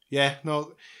 Yeah,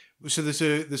 no. So there's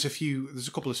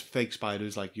a couple of fake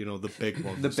spiders, like the big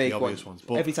ones, the obvious ones.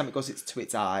 But every time it goes to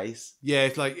its eyes. yeah,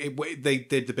 it's like they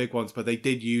did the big ones, but they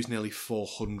did use nearly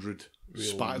 400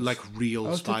 real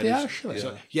Oh, spiders. did they actually?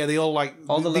 So, yeah, they all like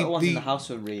All the little ones in the house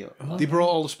are real. They brought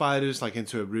all the spiders like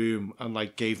into a room and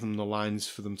like gave them the lines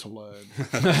for them to learn.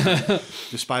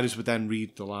 The spiders would then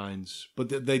read the lines,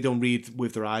 but they don't read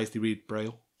with their eyes; they read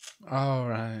braille. Oh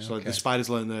right. So okay. the spiders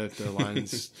learn their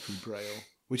lines through braille,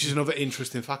 which is another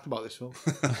interesting fact about this film.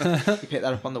 You picked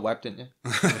that up on the web, didn't you?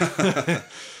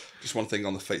 Just one thing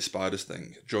on the fake spiders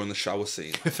thing. During the shower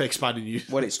scene, Fake spider news.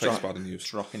 When it's fake spider news.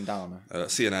 dropping down.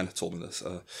 CNN told me this.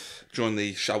 During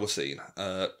the shower scene,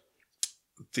 the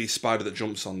spider that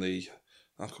jumps on the...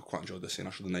 I quite enjoyed this scene,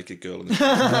 actually, the naked girl.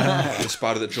 The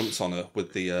spider that jumps on her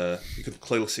with the... you can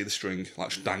clearly see the string like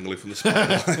just dangling from the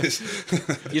spider.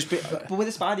 But with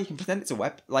a spider, you can pretend it's a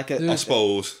web. Like I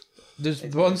suppose. There's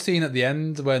one scene at the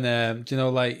end when do you know,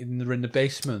 like they're in the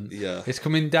basement. Yeah. It's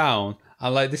coming down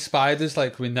and like the spiders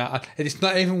like coming down and it's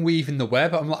not even weaving the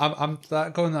web. I'm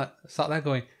sat there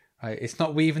going, Right, it's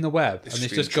not weaving the web, and it's being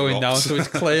just going down, dropped. so it's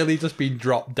clearly just been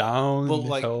dropped down. But this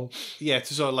like, whole- yeah,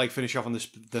 to sort of like finish off on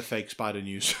the fake spider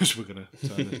news, as we're gonna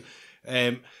turn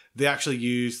this. They actually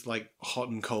used like hot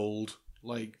and cold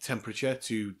like temperature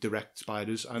to direct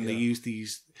spiders, and they use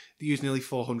nearly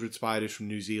 400 spiders from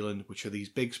New Zealand, which are these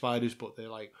big spiders, but they're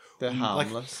like They're like-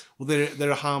 harmless. well,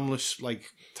 they're a harmless like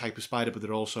type of spider, but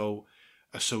they're also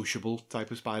a sociable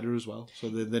type of spider as well. So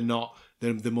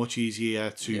they're much easier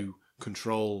to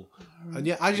control. And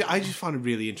yeah, I just found it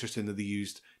really interesting that they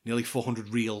used nearly 400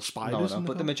 real spiders. No, in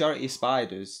but the film. majority of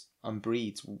spiders and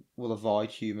breeds will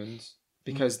avoid humans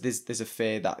because there's a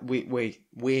fear that we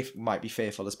might be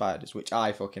fearful of spiders, which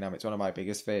I fucking am. It's one of my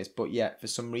biggest fears. But yet, for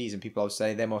some reason, people always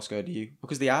say they're more scared of you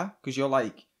because they are. Because you're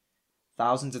like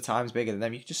thousands of times bigger than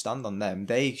them. You can just stand on them.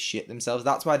 They shit themselves.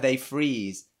 That's why they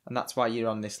freeze, and that's why you're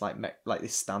on this like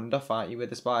this standoff, aren't you,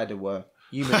 with the spider where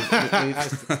you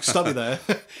move. Stop me there.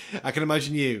 I can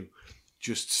imagine you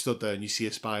just stood there and you see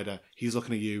a spider. He's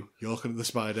looking at you. You're looking at the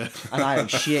spider. And I am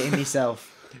shitting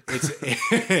myself.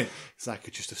 It's like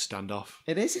just a standoff.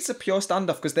 It is. It's a pure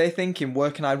standoff because they're thinking,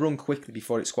 where can I run quickly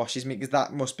before it squashes me? Because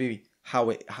that must be how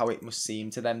it must seem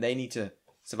to them. They need to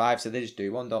survive, so they just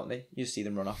do one, don't they? You see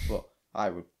them run off, but I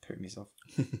would poo myself.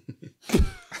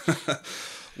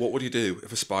 What would you do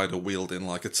if a spider wheeled in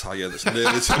like a tyre that's nearly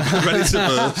ready to burst?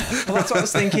 Well, that's what I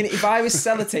was thinking. If I was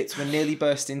sellotape to a nearly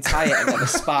bursting tyre and then a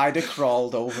spider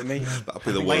crawled over me, That'd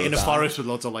be the Like in a worst. forest with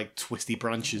lots of like twisty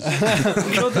branches. you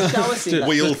know the shower scene. that-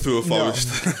 Wheel through a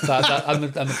forest. and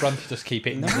the branches just keep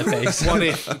hitting you in the face. What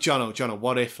if, Jono,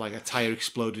 what if like a tyre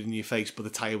exploded in your face, but the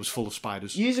tyre was full of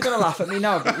spiders? You're gonna laugh at me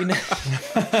now, but you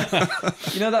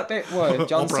know that bit where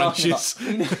John's talking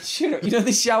about. You know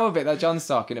the shower bit that John's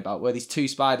talking about, where there's two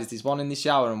spiders. There's one in the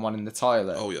shower and one in the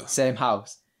toilet. Oh, yeah. Same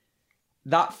house.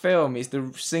 That film is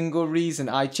the single reason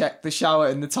I check the shower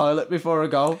and the toilet before I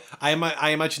go. I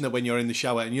imagine that when you're in the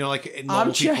shower and like normal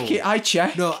I'm checking. people. I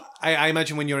check. No, I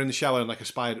imagine when you're in the shower and like a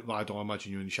spider. Well, I don't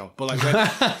imagine you're in the shower, but like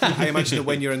I imagine that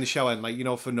when you're in the shower and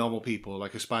like for normal people,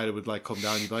 like a spider would like come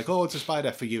down. You'd be like, oh, it's a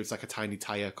spider. For you, it's like a tiny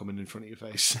tire coming in front of your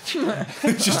face.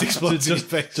 It just explodes in your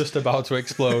face. Just about to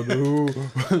explode. Ooh.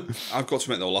 I've got to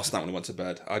admit though, last night when I went to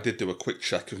bed, I did do a quick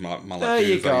check of my There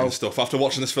you duvet go. and stuff. After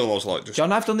watching this film, I was like, just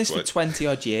John, I've done this for Right. 20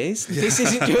 odd years. This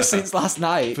isn't just since last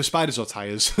night. For spiders or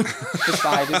tires? For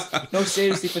spiders. No,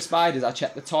 seriously, for spiders, I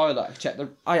check the toilet.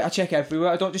 I check everywhere.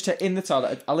 I don't just check in the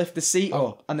toilet. I lift the seat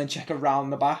up and then check around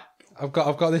the back. I've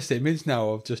got this image now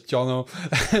of just Jono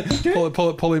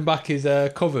pulling back his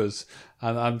covers,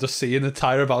 and I'm just seeing the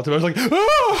tire about to. I was like,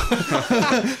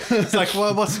 oh! It's like,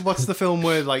 well, what's the film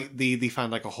where like they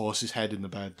find like a horse's head in the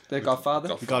bed? The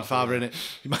Godfather. The Godfather in it.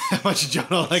 You might imagine John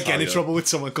like getting in Tire. trouble with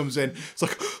someone comes in. It's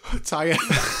like tire.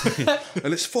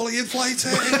 and it's fully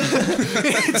inflated.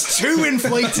 It's too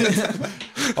inflated.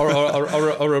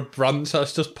 or a branch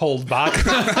that's just pulled back.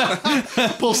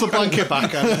 Pulls the blanket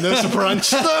back out and there's a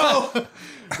branch. No.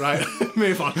 Right,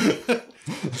 move on.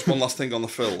 Just one last thing on the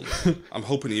film. I'm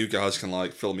hoping you guys can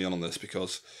like fill me in on this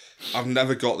because I've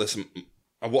never got this.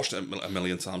 I've watched it a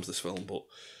million times, this film, but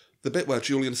the bit where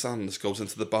Julian Sands goes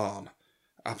into the barn,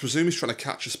 I presume he's trying to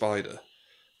catch a spider,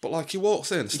 but like he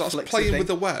walks in, starts flicks the playing thing. with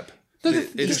the web.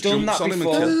 He's It just done jumps that on him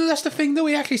before. and kills. That's the thing, though.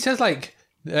 He actually says like,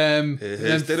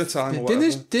 Here's dinner time or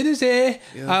whatever. dinner's here,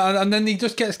 and then he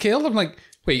just gets killed. I'm like,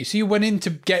 wait, so you went in to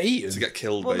get eaten? To get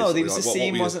killed, Well, basically. no, there was Like, a what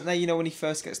scene, were you- wasn't there? You know, when he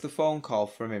first gets the phone call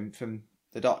from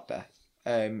the doctor,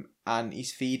 and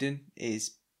he's feeding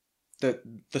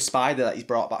the spider that he's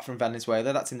brought back from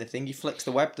Venezuela. That's in the thing. He flicks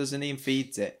the web, doesn't he, and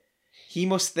feeds it. He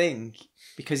must think,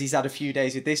 because he's had a few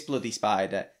days with this bloody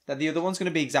spider, that the other one's going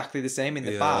to be exactly the same in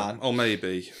the barn. Oh,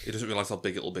 maybe. He doesn't realise how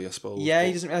big it'll be, I suppose. Yeah, he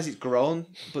but- doesn't realise it's grown,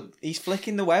 but he's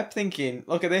flicking the web thinking,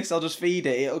 look at this, I'll just feed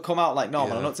it. It'll come out like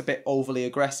normal. I Yeah. know it's a bit overly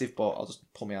aggressive, but I'll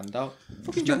just pull my hand out.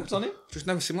 Fucking jumps on him. Just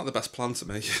never seemed like the best plan to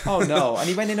me. Oh no, and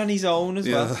he went in on his own as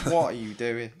well. Yeah. What are you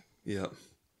doing? Yeah.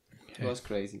 It was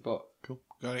crazy, but... Cool.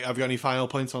 Have you got any final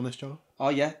points on this, John? Oh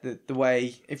yeah, the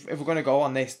way... If we're going to go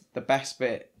on this, the best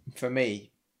bit for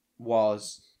me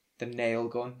was the nail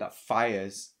gun that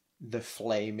fires the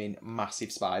flaming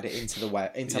massive spider into the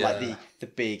web, into like Yeah. the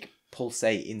big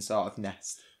pulsating sort of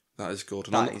nest. That is good.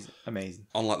 And That on, is amazing.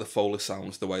 on like the Foley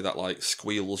sounds, the way that like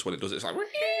squeals when it does it, it's like...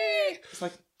 It's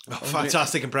like... Oh,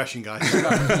 fantastic impression, guys.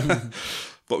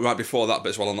 But right before that bit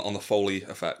as well, on the Foley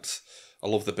effects, I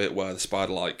love the bit where the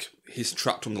spider, like, he's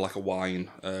trapped under like a wine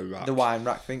rack. The wine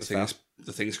rack thing.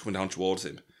 The thing's coming down towards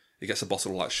him. He gets a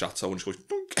bottle of like Chateau and just goes...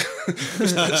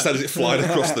 Just sends it flying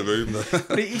across the room there.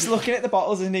 But he's looking at the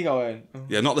bottles, isn't he, going, oh,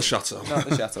 Yeah, not the Chateau. not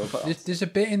the chateau, but There's a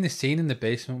bit in the scene in the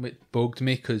basement which bugged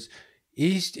me because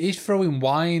he's throwing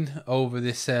wine over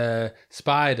this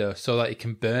spider so that he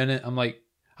can burn it.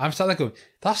 I'm sat there going,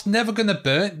 that's never gonna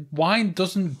burn. Wine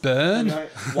doesn't burn.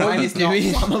 What are you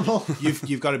doing?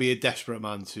 You've got to be a desperate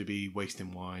man to be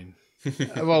wasting wine.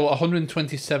 Well,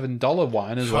 $127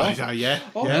 wine as well. Yeah.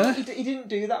 Oh, Yeah. he didn't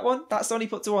do that one. That's the one he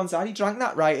put to one side. He drank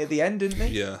that right at the end, didn't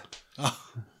he? Yeah.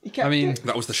 He kept I mean, it.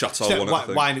 That was the Chateau So, one,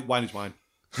 I think. wine is wine.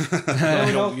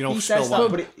 No, you don't he spill says wine. that,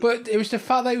 but it, But it was the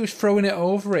fact that he was throwing it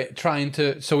over it,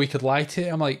 so he could light it.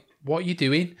 I'm like, what are you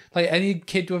doing? Like, any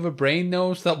kid with a brain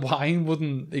knows that wine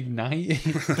wouldn't ignite.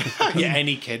 Yeah,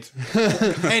 any kid.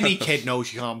 Any kid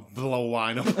knows you can't blow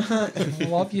wine up.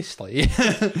 Well, obviously.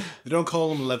 They don't call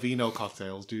them Levino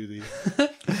cocktails, do they?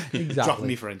 Exactly. Drop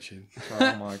me French in.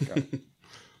 oh my god.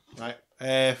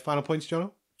 Right. Final points,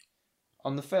 Jono?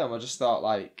 On the film, I just thought,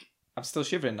 like, I'm still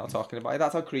shivering now talking about it.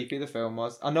 That's how creepy the film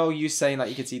was. I know you saying that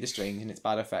you could see the strings and it's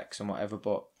bad effects and whatever,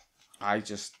 but I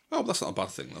just That's not a bad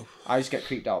thing, though. get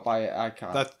creeped out by it. I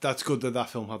can't. That's good that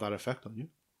film had that effect on you.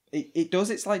 It does.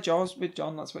 It's like Jaws with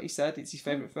John. That's what he said. It's his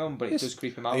favourite film, but it does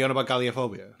creep him out. Are you on about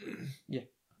Galliophobia? It's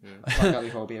like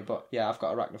Galliophobia, but yeah, I've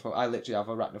got arachnophobia. I literally have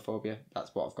arachnophobia.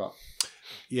 That's what I've got.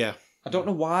 Yeah. I don't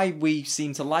know why we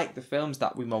seem to like the films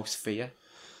that we most fear.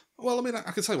 Well, I mean, I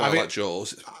can tell you why I like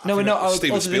Jaws. No, we're not.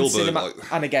 Steven other than Spielberg, cinema,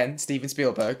 like, and again, Steven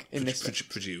Spielberg in this.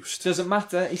 produced. Doesn't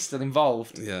matter. He's still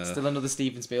involved. Yeah. Still another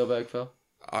Steven Spielberg film.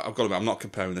 I've got to admit, I'm not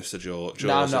comparing this to Jaws.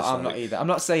 No, I'm is not. I'm like- not either. I'm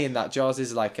not saying that Jaws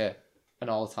is like an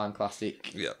all-time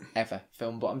classic Yeah. ever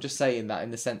film, but I'm just saying that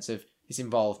in the sense of his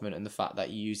involvement and the fact that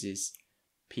he uses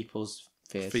people's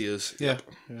fears. Fears. Yeah.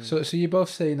 So you're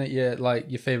both saying that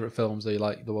your favourite films are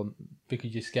like the one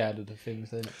because you're scared of the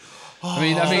things, then. No,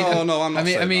 I'm not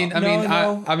saying that.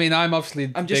 No. I'm obviously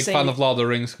a I'm big just fan saying- of Lord of the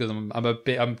Rings because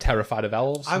I'm terrified of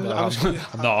elves. I was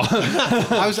I'm not.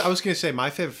 I was going to say my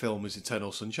favourite film is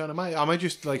Eternal Sunshine. Am I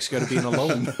just like scared of being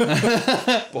alone?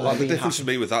 But like, the difference for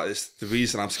me with that is the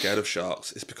reason I'm scared of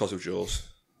sharks is because of Jaws.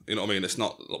 You know what I mean? It's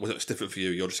not. It's different for you.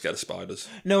 You're just scared of spiders.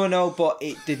 No, but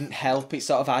it didn't help. It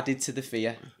sort of added to the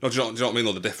fear. No, do you know what I mean?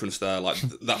 Though the difference there, like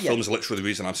that film is literally the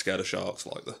reason I'm scared of sharks.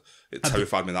 Like it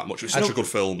terrified me that much. It's such a good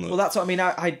film. That, Well, that's what I mean.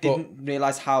 I didn't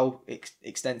realise how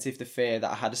extensive the fear that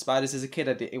I had of spiders as a kid.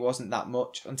 It wasn't that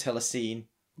much until I seen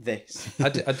this. I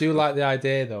do like the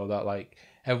idea though that like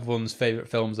everyone's favourite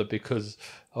films are because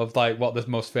of like what they're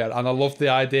most fair, and I love the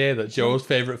idea that Joe's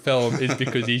favourite film is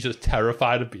because he's just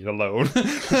terrified of being alone. Do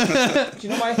you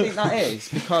know why I think that is?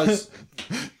 Because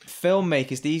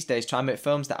filmmakers these days try and make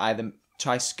films that either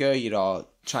try scare you or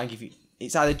try and give you.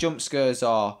 It's either jump scares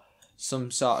or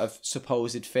some sort of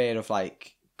supposed fear of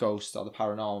like ghosts or the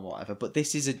paranormal or whatever. But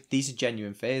these are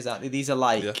genuine fears, aren't they? These are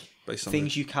like based on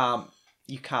things you can't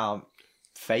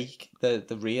fake.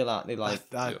 The real, aren't they? Like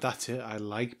That's it. I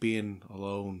like being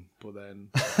alone, but then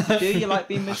do you like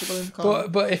being miserable in the corner?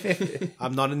 but if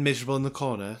I'm not miserable in the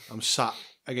corner. I'm sat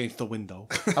against the window.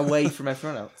 Away from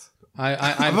everyone else.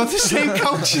 I'm on the same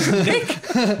couch as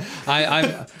Nick.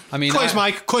 I mean, Cut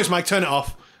his mic, turn it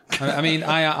off. I mean,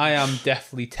 I am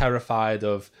definitely terrified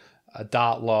of a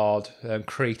Dark Lord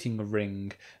creating a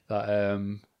ring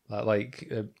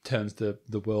that turns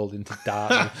the world into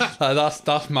dark.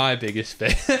 That's my biggest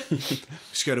fear.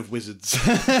 Scared of wizards.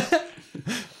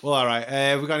 Well, all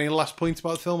right. We got any last points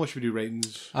about the film, or should we do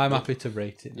ratings? I'm happy to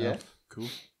rate it now. Yeah. Cool.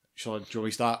 Shall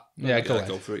we start? Yeah, go ahead.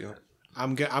 go for it. Yeah.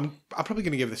 I'm probably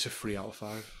going to give this a 3 out of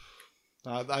 5.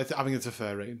 I think it's a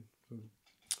fair rating.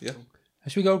 Yeah.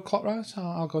 Should we go clockwise?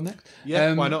 I'll go next.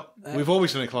 Yeah, why not? We've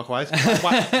always done it clockwise.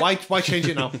 Why change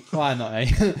it now? Why not,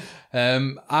 eh?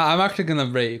 I'm actually going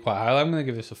to rate it quite high. I'm going to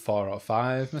give this a 4 out of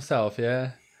 5 myself,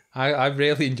 yeah. I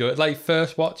really enjoyed it. Like,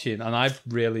 first watching, and I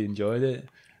really enjoyed it.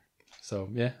 So,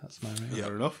 yeah, that's my rating.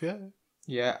 Fair enough, yeah.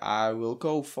 Yeah, I will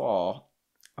go for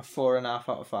a 4.5 out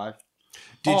of 5.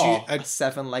 Did or you a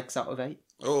 7 legs out of 8?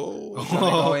 Oh.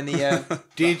 Go in the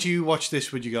Did you watch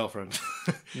this with your girlfriend?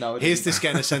 no. it Here's didn't. this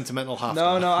getting a sentimental half. No,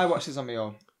 I watched this on my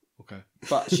own. Okay.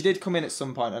 But she did come in at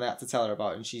some point and I had to tell her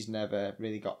about it and she's never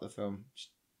really got the film. She's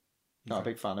not a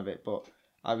big fan of it, but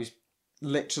I was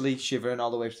literally shivering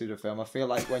all the way through the film. I feel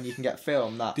like when you can get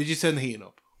film that... Did you turn the heating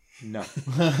up? No.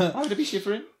 Why would I be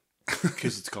shivering?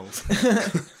 Because it's cold.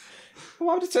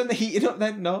 Why would I turn the heating up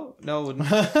then? No, I wouldn't.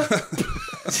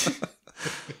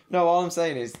 No, all I'm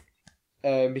saying is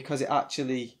because it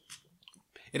actually...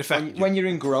 It affected you. When you're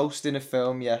engrossed in a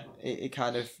film, yeah, it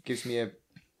kind of gives it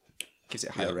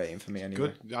a higher rating for me anyway.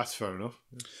 Good. That's fair enough.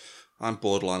 I'm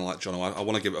borderline like John. I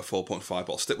want to give it a 4.5,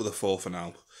 but I'll stick with a 4 for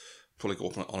now. Probably go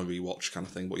up on a rewatch kind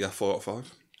of thing. But yeah, 4 out of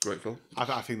 5. Great film.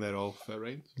 I think they're all fair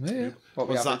ratings. Yeah. What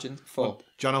we What's that? averaging? 4.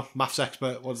 Jono, maths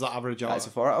expert, what does that average out? That's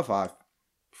a 4 out of 5.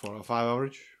 4 out of 5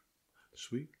 average.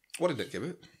 Sweet. What did Nick give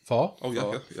it? 4. Oh,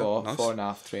 yeah. Four, Nice.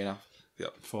 4.5, 3.5.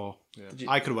 4. Yeah. you-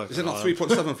 I could have worked. Is it not that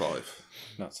out. 3.75?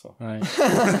 No, it's 4. Right.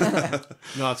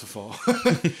 No, it's a 4.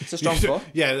 It's a strong 4.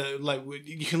 Yeah, like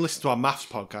you can listen to our maths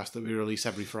podcast that we release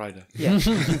every Friday. Yeah.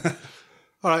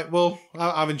 All right. Well,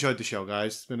 I've enjoyed the show,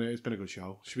 guys. It's been a good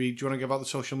show. Do you want to give out the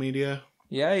social media?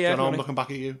 Yeah. John, I'm If you looking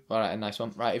back at you. All right, a nice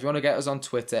one. Right, if you want to get us on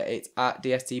Twitter, it's at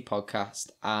DST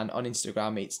Podcast, and on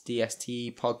Instagram, it's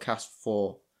DST Podcast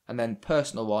 4. And then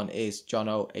personal one is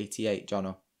Jono88,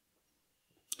 Jono.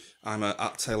 I'm at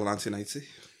Taylor 1980.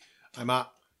 I'm at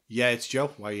it's Joe.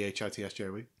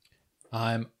 YEHITSJOE.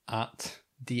 I'm at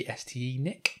DST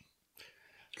Nick.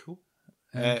 Cool.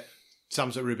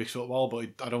 Sam's at Rubik's Football, but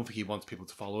I don't think he wants people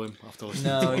to follow him after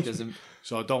listening. No, to he us. doesn't.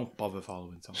 So don't bother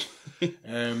following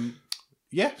Tom.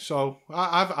 Yeah, so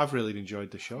I've really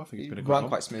enjoyed the show. I think it's been a good Ran one.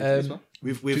 quite smoothly as well.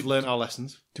 We've learned our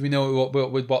lessons. Do we know what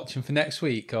we're watching for next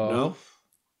week? Or No,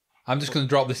 I'm just going to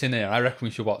drop this in here. I reckon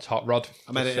we should watch Hot Rod.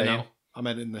 I'm Just editing saying. now. I'm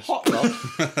editing this. Hot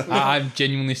Rod? I'm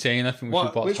genuinely saying I think we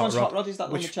should watch Which Hot one's Rod. Hot Rod? Is that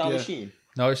the one Which- with Charlie yeah. Sheen?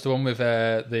 No, it's the one with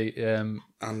the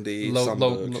Andy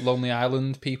Samberg. Lonely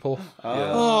Island people.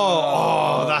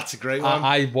 Oh, that's a great one.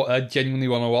 I genuinely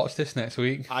want to watch this next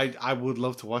week. I would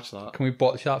love to watch that. Can we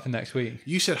watch that for next week?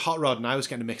 You said Hot Rod, and I was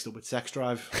getting mixed up with Sex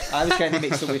Drive. I was getting it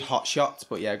mixed up with Hot Shots,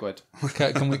 but yeah, good.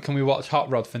 Can we watch Hot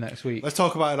Rod for next week? Let's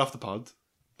talk about it off the pod.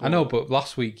 I know, but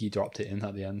last week you dropped it in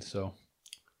at the end, so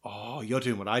Oh, you're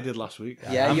doing what I did last week.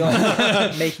 Yeah,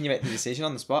 you're making you make the decision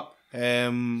on the spot.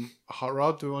 Hot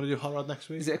Rod. Do we want to do Hot Rod next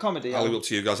week? Is it a comedy? I'll leave it up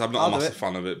to you guys. I'm not I'll a do massive it.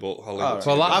 fan of it, but I'll leave Oh, it up to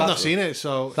right. you. Well, I've not seen it,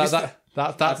 so that's seen it.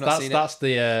 the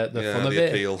Yeah, fun of the it.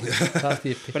 appeal. That's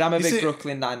the appeal. But I'm a Is big it-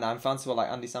 Brooklyn Nine-Nine fan, so I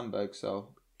like Andy Samberg, so...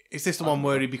 is this the one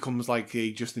where he becomes like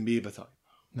a Justin Bieber type?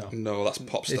 No, that's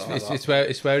pop star.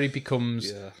 It's where he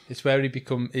becomes. Yeah. It's where he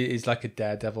he's like a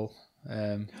daredevil.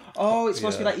 Oh, it's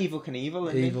supposed to be like Evil Knievel,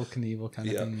 isn't it? Evil Knievel kind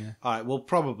of thing. Yeah. All right, we'll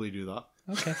probably do that.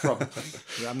 Okay.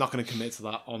 Yeah, I'm not going to commit to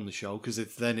that on the show because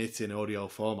it's in audio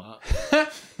format,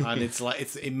 and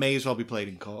it may as well be played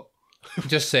in court.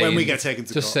 Just saying. When we get taken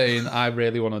to just court. saying, I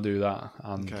really want to do that,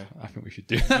 and Okay. I think we should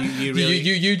do that. You really-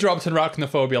 you dropped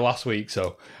arachnophobia last week,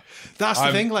 so That's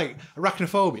the thing, like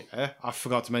arachnophobia. I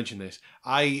forgot to mention this.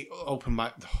 I opened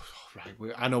my.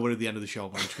 Right, I know we're at the end of the show,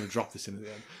 but I'm just going to drop this in at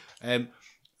the end.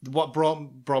 What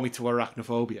brought me to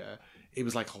arachnophobia? It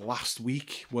was like last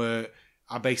week where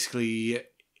I basically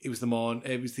it was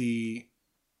the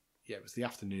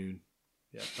afternoon.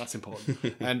 Yeah, that's important.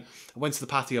 And I went to the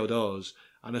patio doors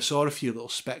and I saw a few little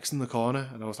specks in the corner,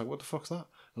 and I was like, "What the fuck's that?"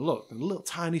 And look, little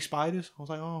tiny spiders. I was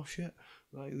like, "Oh shit!"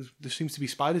 Like, there seems to be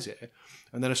spiders here.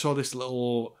 And then I saw this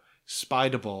little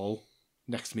spider ball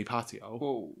next to me patio.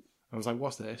 Whoa. I was like,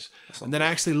 "What's this?" And then I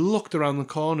actually looked around the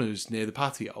corners near the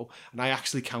patio, and I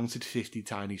actually counted 50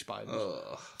 tiny spiders.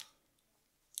 Ugh.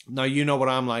 Now you know what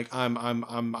I'm like. I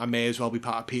may as well be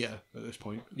part of Peter at this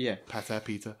point. Yeah.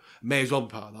 Peter. May as well be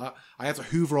part of that. I had to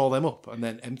hoover all them up and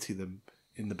then empty them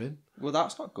in the bin. Well,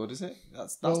 that's not good, is it?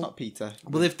 That's not Peter.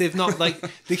 Well, if they've not like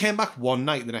they came back one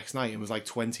night, the next night, and it was like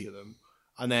 20 of them,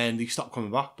 and then they stopped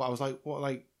coming back. But I was like, what?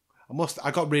 Like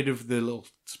I got rid of the little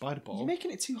spider ball. You're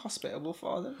making it too hospitable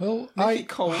for them. well, Make it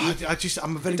cold. I'm a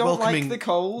very They don't welcoming. like the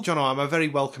cold. Jono, I'm a very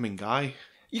welcoming guy.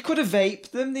 You could have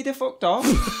vaped them. They'd have fucked off.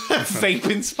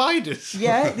 Vaping spiders.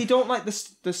 Yeah, they don't like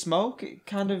the smoke. It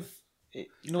kind of...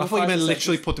 I thought you meant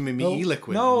literally put them in me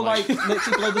e-liquid. No, and, like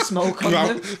literally blow the smoke on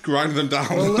them. Grind them down.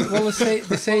 well, the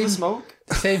same Smoke.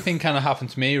 the same thing kind of happened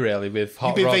to me really with Hot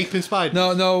You've been Rod. vaping spiders.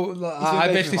 No, I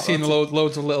vaping basically Hot seen Rods.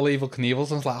 loads of little evil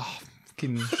Knievels, and I was like, oh,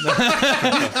 fucking.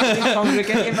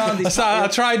 Congregating around his I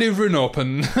tried hoovering up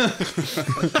and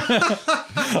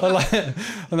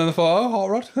and then I thought, oh, Hot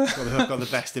Rod. I've got the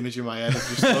best image in my head of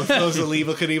just those little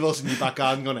evil Knievels in your back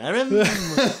garden going, Erin.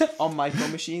 on micro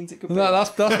machines. It could be. That's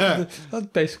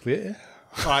basically it.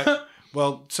 Yeah. All right.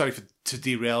 Well, sorry to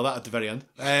derail that at the very end.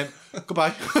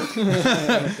 Goodbye.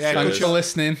 Yeah, Thanks for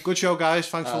listening, good show, guys.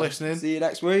 Thanks for listening. See you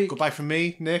next week. Goodbye from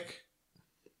me, Nick.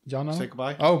 John. Say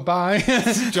goodbye. Oh, bye.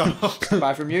 John.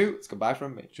 Goodbye from you. It's goodbye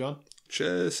from me. John.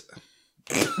 Cheers.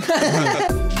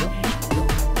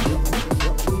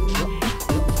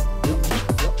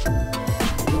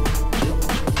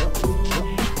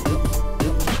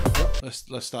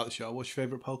 Let's start the show. What's your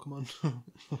favourite Pokemon?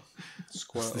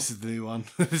 Squirtle. This is the new one.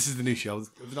 This is the new show. Have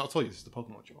I not told you this is the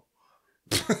Pokemon show?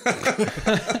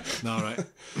 No, right.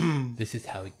 This is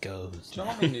how it goes. Do you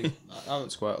know what I mean? I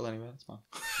won't Squirtle anyway. That's fine.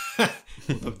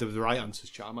 The right answer is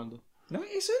Charmander. No,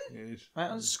 it isn't. It is. Right,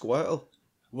 that's Squirtle.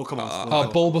 We'll come on. Oh,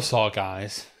 Bulbasaur,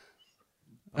 guys.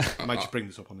 I might just bring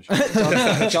this up on the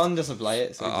show. John doesn't play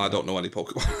it. So I don't know any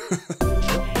Pokemon.